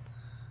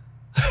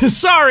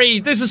 Sorry,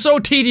 this is so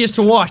tedious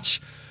to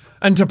watch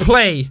and to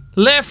play.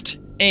 Left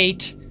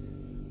 8,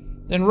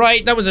 then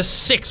right. That was a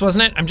 6,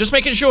 wasn't it? I'm just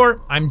making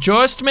sure.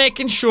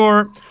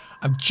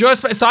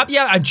 Stop.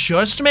 Yeah, I'm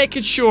just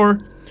making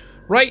sure.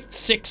 Right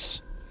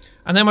 6,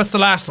 and then what's the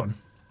last one?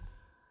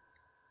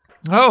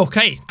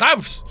 Okay, that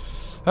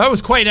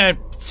was quite a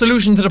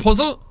solution to the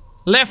puzzle.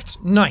 Left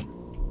 9.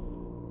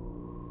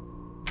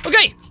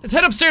 Okay, let's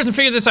head upstairs and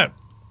figure this out.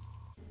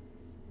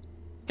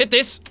 Hit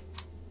this.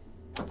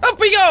 Up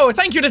we go!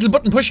 Thank you, little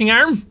button pushing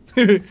arm.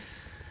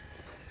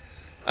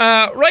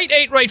 Right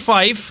 8, right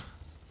 5.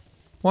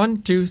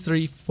 1, 2,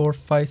 3, 4,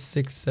 5,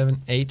 6, 7,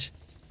 8.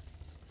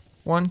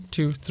 1,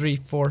 2, 3,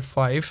 4,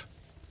 5.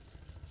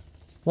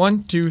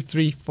 1, 2,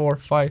 3, 4,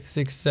 5,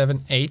 6,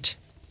 7, 8.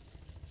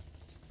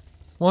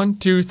 1,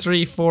 2,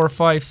 3, 4,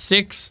 5,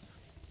 6.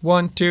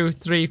 1, 2,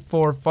 3,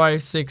 4,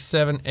 5, 6,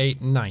 7,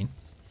 8, 9.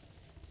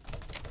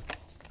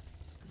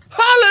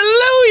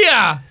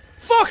 Hallelujah!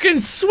 Fucking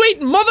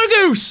sweet mother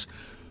goose!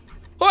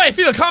 Oh, I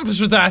feel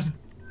accomplished with that.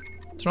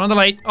 Turn on the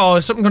light. Oh,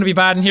 is something gonna be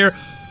bad in here?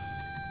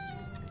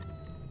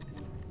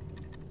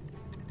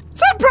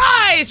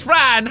 Surprise,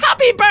 Fran!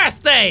 Happy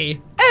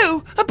birthday!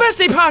 Oh, a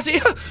birthday party!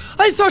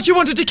 I thought you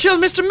wanted to kill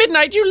Mr.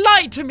 Midnight. You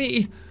lied to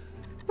me.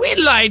 We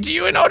lied to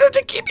you in order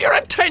to keep your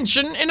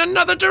attention in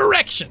another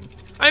direction.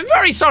 I'm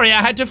very sorry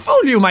I had to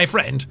fool you, my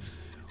friend.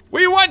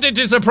 We wanted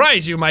to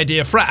surprise you, my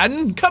dear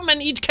Fran. Come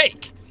and eat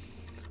cake.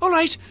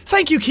 Alright,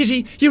 thank you,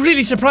 Kitty. You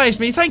really surprised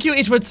me. Thank you,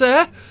 Itwood,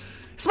 sir.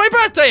 It's my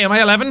birthday, am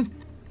I 11?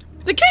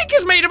 The cake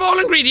is made of all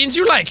ingredients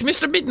you like.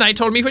 Mr. Midnight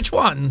told me which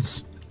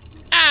ones.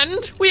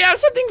 And we have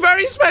something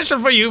very special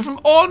for you from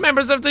all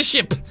members of the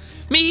ship.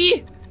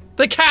 Me,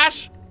 the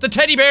cat, the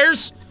teddy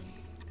bears.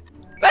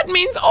 That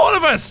means all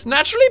of us,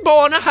 naturally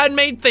born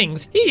handmade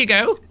things. Here you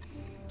go.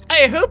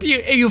 I hope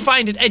you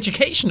find it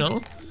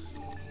educational.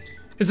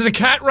 Is it a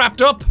cat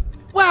wrapped up?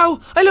 Wow,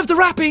 I love the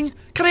wrapping.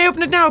 Can I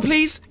open it now,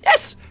 please?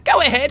 Yes, go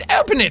ahead,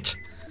 open it.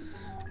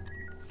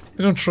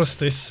 I don't trust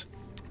this.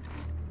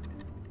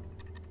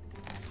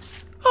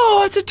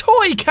 Oh, it's a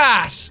toy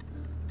cat.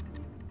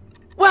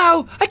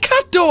 Wow, a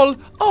cat doll.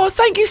 Oh,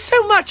 thank you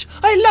so much.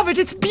 I love it,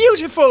 it's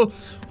beautiful.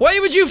 Why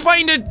would you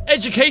find it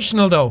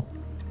educational, though?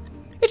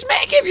 It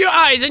may give your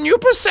eyes a new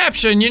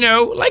perception, you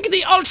know, like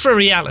the ultra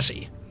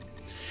reality.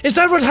 Is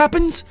that what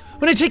happens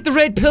when I take the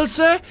red pill,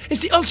 sir? Is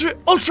the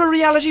ultra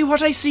reality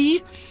what I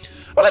see?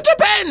 Well, it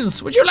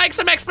depends. Would you like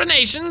some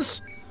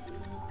explanations?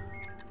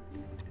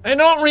 I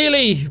don't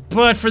really,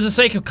 but for the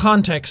sake of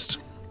context.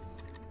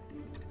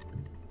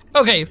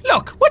 Okay,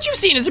 look, what you've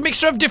seen is a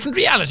mixture of different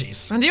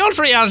realities, and the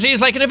ultra reality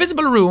is like an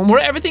invisible room where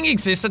everything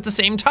exists at the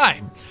same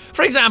time.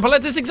 For example,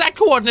 at this exact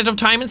coordinate of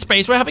time and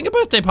space, we're having a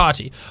birthday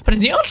party, but in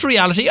the ultra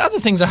reality, other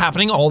things are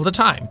happening all the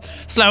time.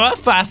 Slower,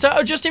 faster,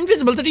 or just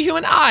invisible to the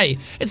human eye.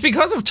 It's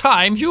because of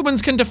time,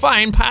 humans can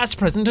define past,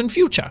 present, and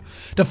future.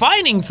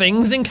 Defining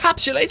things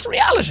encapsulates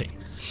reality.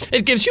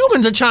 It gives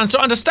humans a chance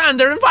to understand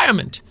their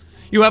environment.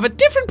 You have a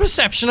different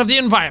perception of the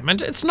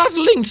environment. It's not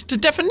linked to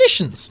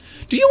definitions.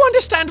 Do you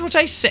understand what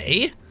I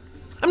say?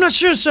 I'm not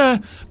sure, sir,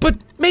 but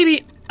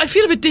maybe I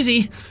feel a bit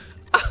dizzy.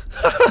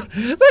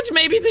 That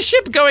may be the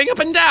ship going up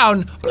and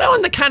down. Blow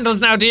on the candles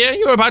now, dear.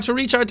 You're about to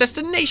reach our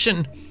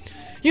destination.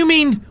 You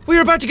mean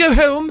we're about to go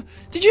home?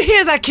 Did you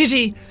hear that,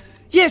 Kitty?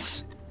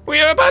 Yes, We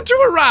are about to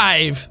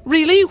arrive.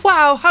 Really?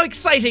 Wow, how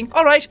exciting.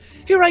 Alright,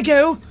 here I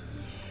go.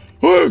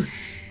 Whoosh.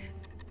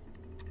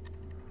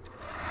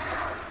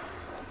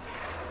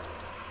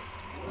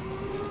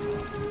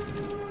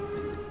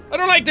 I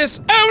don't like this.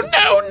 Oh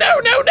no, no,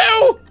 no,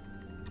 no!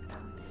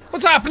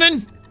 What's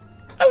happening?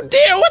 Oh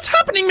dear, what's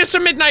happening,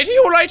 Mr. Midnight? Are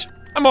you alright?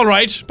 I'm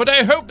alright, but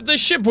I hope the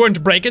ship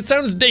won't break. It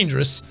sounds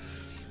dangerous.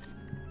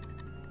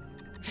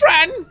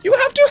 Fran, you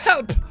have to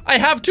help. I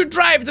have to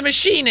drive the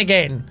machine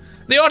again.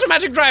 The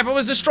automatic driver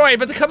was destroyed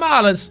by the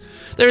Kamalas.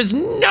 There's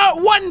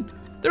one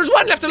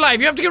left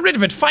alive. You have to get rid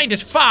of it. Find it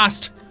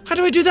fast. How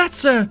do I do that,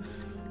 sir?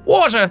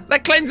 Water,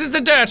 that cleanses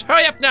the dirt.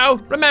 Hurry up now.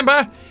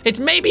 Remember, it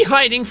may be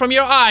hiding from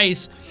your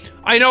eyes.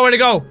 I know where to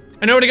go.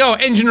 I know where to go.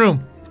 Engine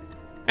room.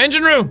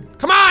 Engine room.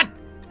 Come on!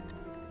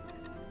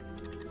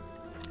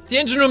 The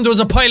engine room, there was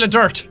a pile of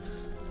dirt.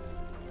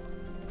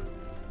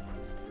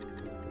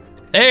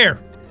 There.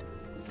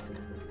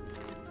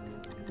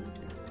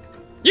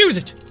 Use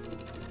it.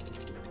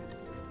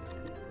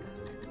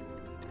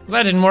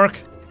 That didn't work.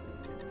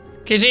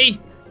 Kitty? Do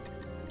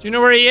you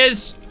know where he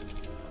is?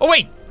 Oh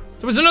wait,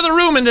 there was another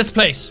room in this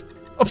place.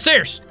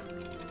 Upstairs.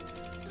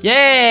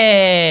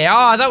 Yay!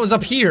 Ah, that was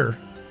up here.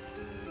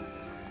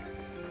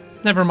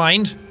 Never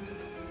mind.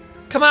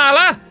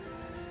 Kamala!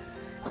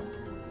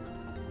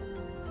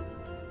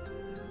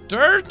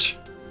 Dirt?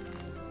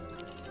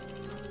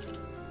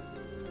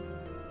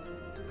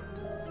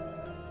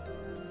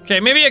 Okay,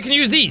 maybe I can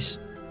use these.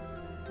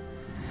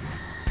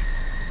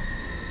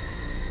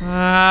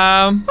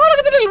 Oh, look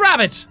at the little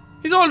rabbit.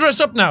 He's all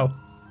dressed up now.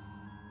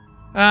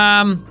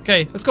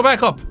 Okay, let's go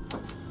back up.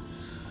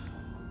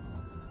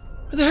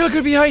 Where the hell could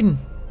he be hiding?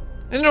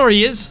 I don't know where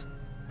he is.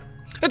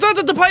 I thought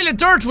that the pile of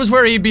dirt was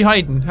where he'd be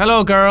hiding.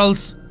 Hello,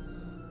 girls.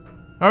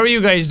 How are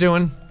you guys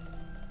doing?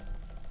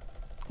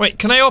 Wait,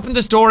 can I open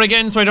this door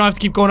again so I don't have to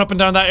keep going up and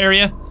down that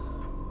area?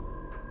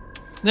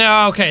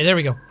 Yeah, okay, there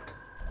we go.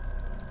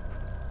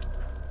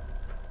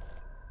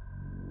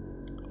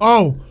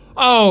 Oh,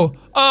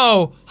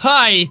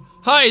 hi,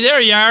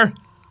 there you are.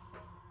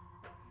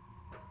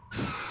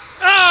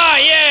 Ah,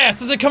 yeah,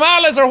 so the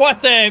Kamalas are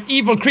what the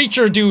evil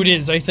creature dude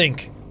is, I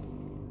think.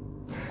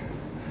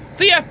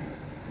 See ya.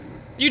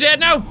 You dead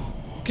now?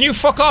 Can you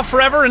fuck off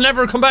forever and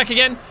never come back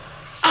again?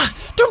 Ah,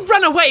 don't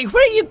run away,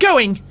 where are you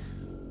going?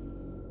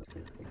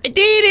 I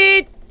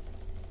did it!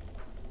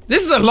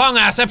 This is a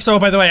long-ass episode,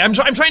 by the way. I'm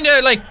trying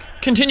to, like,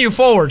 continue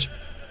forward.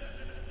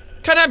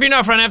 Can't help you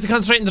now, Fran. I have to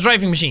concentrate on the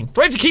driving machine.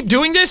 Do I have to keep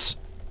doing this?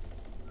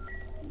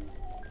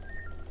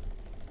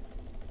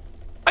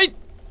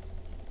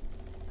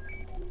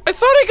 I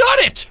thought I got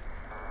it!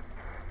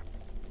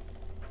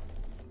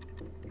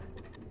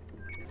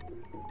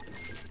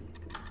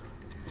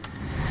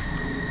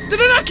 Did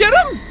I not get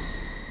him?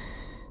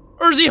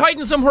 Or is he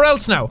hiding somewhere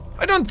else now?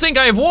 I don't think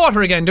I have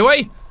water again, do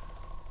I?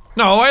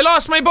 No, I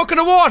lost my bucket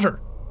of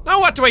water. Now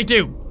what do I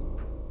do?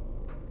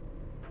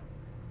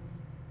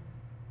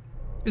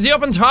 Is he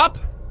up on top?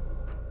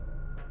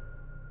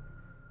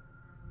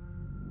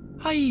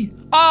 Hi.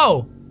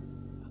 Oh!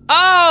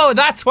 Oh,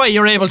 that's why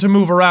you're able to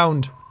move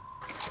around.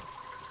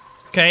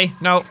 Okay,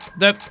 no,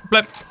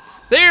 blip.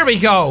 There we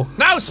go.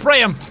 Now spray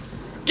him.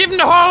 Give him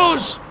the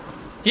hose.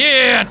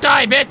 Yeah,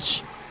 die,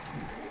 bitch.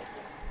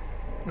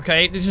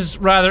 Okay, this is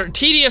rather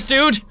tedious,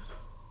 dude.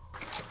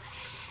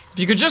 If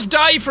you could just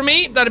die for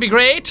me, that'd be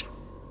great.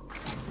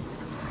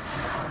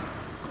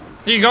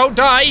 There you go,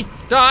 die.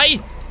 Die,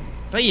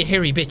 you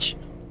hairy bitch.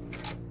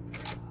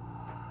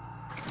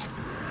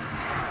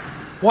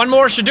 One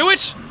more should do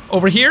it.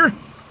 Over here.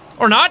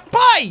 Or not.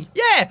 Bye!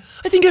 Yeah!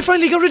 I think I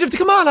finally got rid of the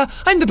Kamala.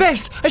 I'm the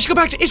best. I should go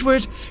back to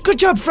Itward. Good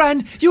job,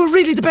 Fran. You were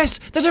really the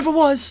best that ever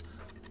was.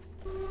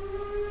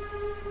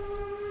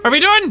 Are we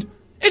done?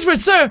 Itward,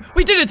 sir,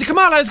 we did it. The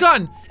Kamala is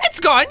gone. It's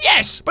gone,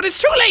 yes, but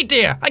it's too late,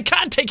 dear. I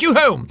can't take you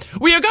home.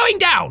 We are going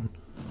down.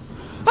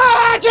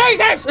 Ah,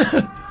 Jesus!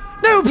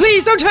 No,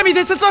 please, don't tell me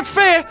this. It's not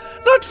fair.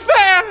 Not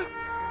fair.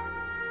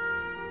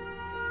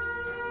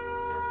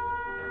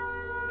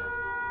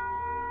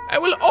 I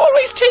will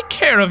always take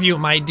care of you,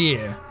 my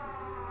dear.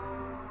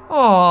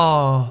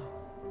 Oh.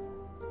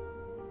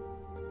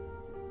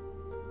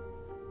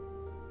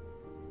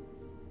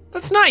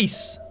 That's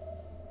nice.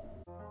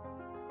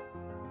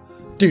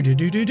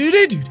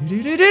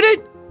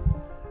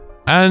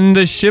 And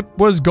the ship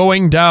was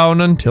going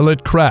down until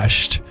it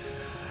crashed.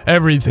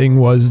 Everything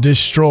was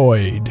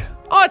destroyed.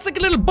 Oh, it's like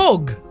a little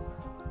bug.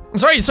 I'm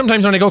sorry,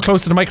 sometimes when I go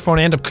close to the microphone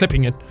I end up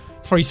clipping it.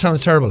 It probably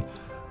sounds terrible.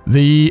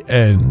 The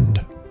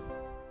end.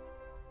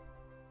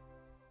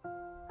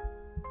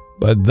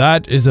 But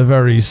that is a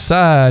very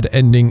sad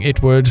ending,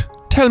 Itward.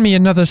 Tell me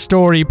another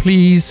story,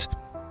 please.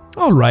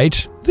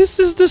 Alright, this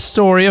is the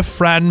story of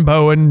Fran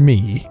Bow and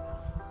me.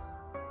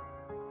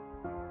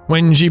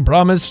 When she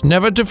promised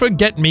never to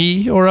forget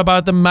me or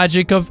about the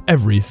magic of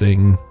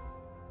everything.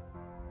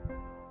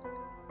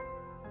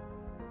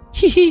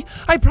 Hee,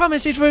 I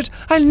promise, Itward,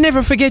 I'll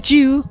never forget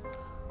you.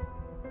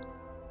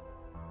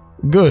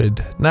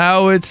 Good,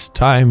 now it's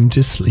time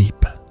to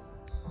sleep.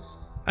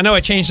 I know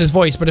I changed his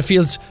voice, but it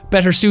feels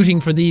better suiting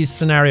for these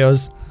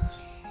scenarios.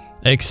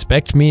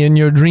 Expect me in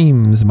your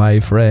dreams, my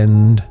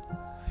friend.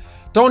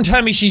 Don't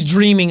tell me she's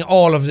dreaming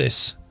all of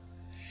this.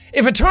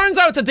 If it turns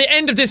out at the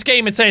end of this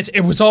game it says it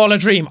was all a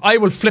dream, I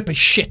will flip a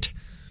shit.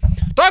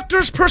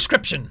 Doctor's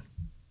prescription.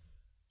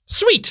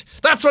 Sweet!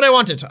 That's what I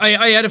wanted.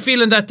 I had a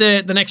feeling that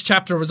the next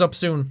chapter was up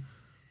soon.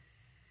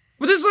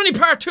 But this is only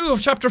part 2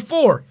 of chapter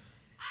 4.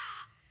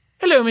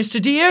 Hello,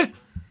 Mr. Deer.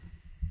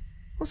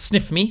 Don't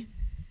sniff me.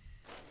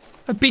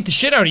 I'll beat the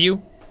shit out of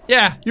you.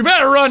 Yeah, you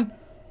better run.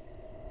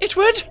 It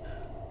would.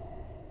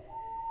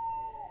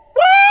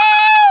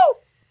 Woo!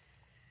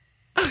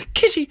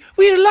 Kitty,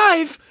 we're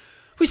alive.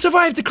 We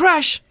survived the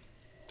crash.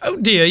 Oh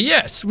dear,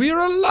 yes, we are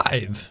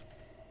alive.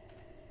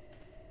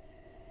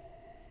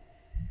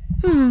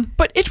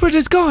 But Itward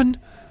is gone.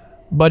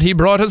 But he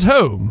brought us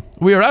home.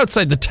 We are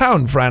outside the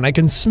town, Fran. I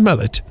can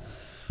smell it.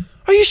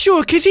 Are you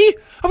sure, Kitty?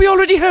 Are we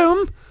already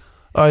home?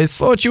 I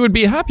thought you would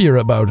be happier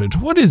about it.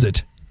 What is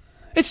it?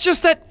 It's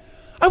just that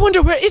I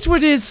wonder where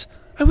Itward is.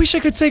 I wish I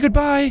could say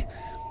goodbye.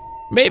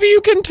 Maybe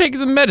you can take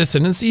the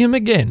medicine and see him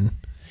again.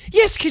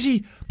 Yes,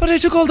 Kitty, but I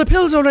took all the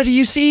pills already,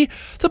 you see.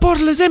 The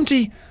bottle is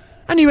empty.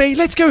 Anyway,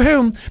 let's go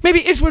home. Maybe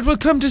Itward will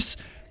come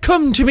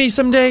to me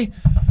someday.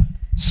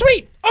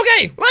 Sweet!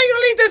 Okay, I'm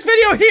gonna leave this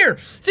video here.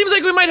 Seems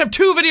like we might have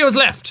 2 videos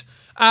left.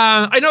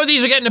 I know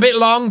these are getting a bit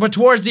long, but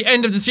towards the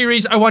end of the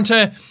series, I want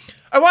the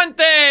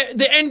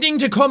ending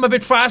to come a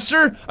bit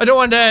faster. I don't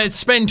want to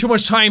spend too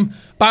much time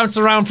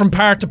bouncing around from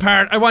part to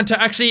part. I want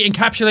to actually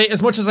encapsulate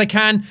as much as I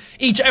can.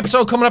 Each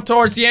episode coming up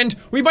towards the end.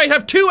 We might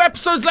have 2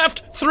 episodes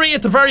left, 3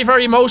 at the very,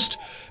 very most,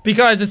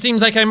 because it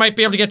seems like I might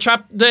be able to get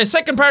the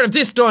second part of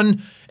this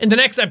done in the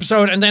next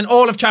episode, and then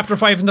all of chapter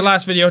 5 in the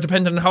last video,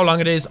 depending on how long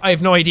it is. I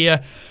have no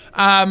idea.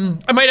 I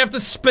might have to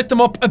split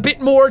them up a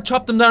bit more,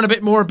 chop them down a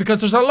bit more,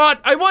 because there's a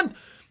lot.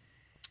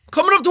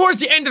 Coming up towards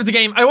the end of the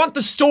game, I want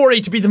the story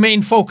to be the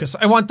main focus.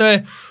 I want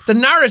the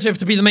narrative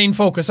to be the main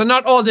focus, and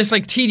not all this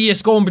like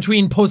tedious going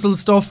between puzzle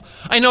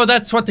stuff. I know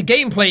that's what the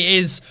gameplay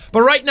is, but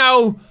right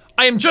now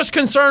I am just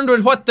concerned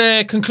with what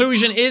the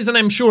conclusion is, and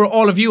I'm sure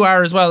all of you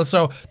are as well,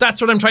 so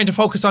that's what I'm trying to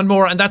focus on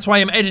more, and that's why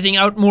I'm editing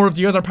out more of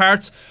the other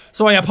parts.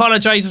 So I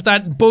apologize if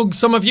that bugs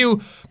some of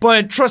you,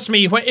 but trust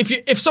me,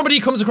 if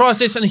somebody comes across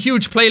this in a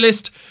huge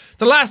playlist,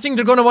 the last thing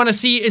they're going to want to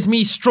see is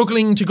me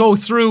struggling to go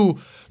through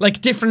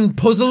like different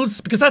puzzles,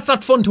 because that's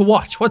not fun to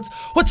watch.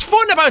 What's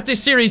fun about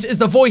this series is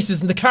the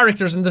voices and the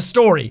characters and the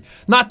story,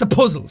 not the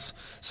puzzles.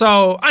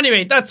 So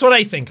anyway, that's what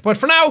I think. But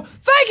for now,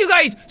 thank you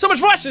guys so much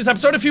for watching this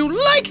episode. If you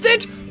liked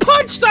it,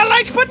 punch the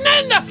like button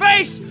in the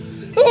face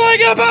like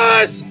a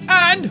boss,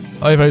 and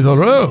high face all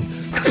around.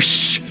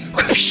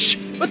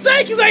 But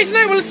thank you guys,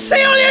 and I will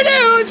see all your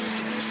dudes.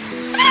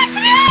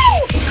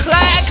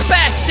 Clack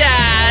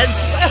bitches!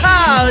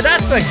 Oh,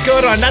 that's a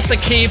good one. That's a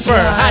keeper.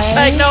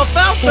 Hashtag no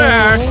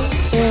filter.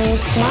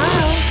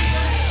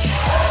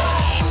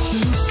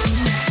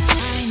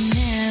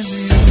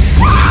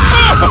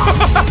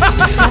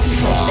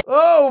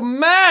 Oh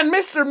man,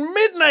 Mr.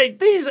 Midnight,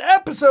 these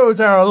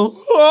episodes are long.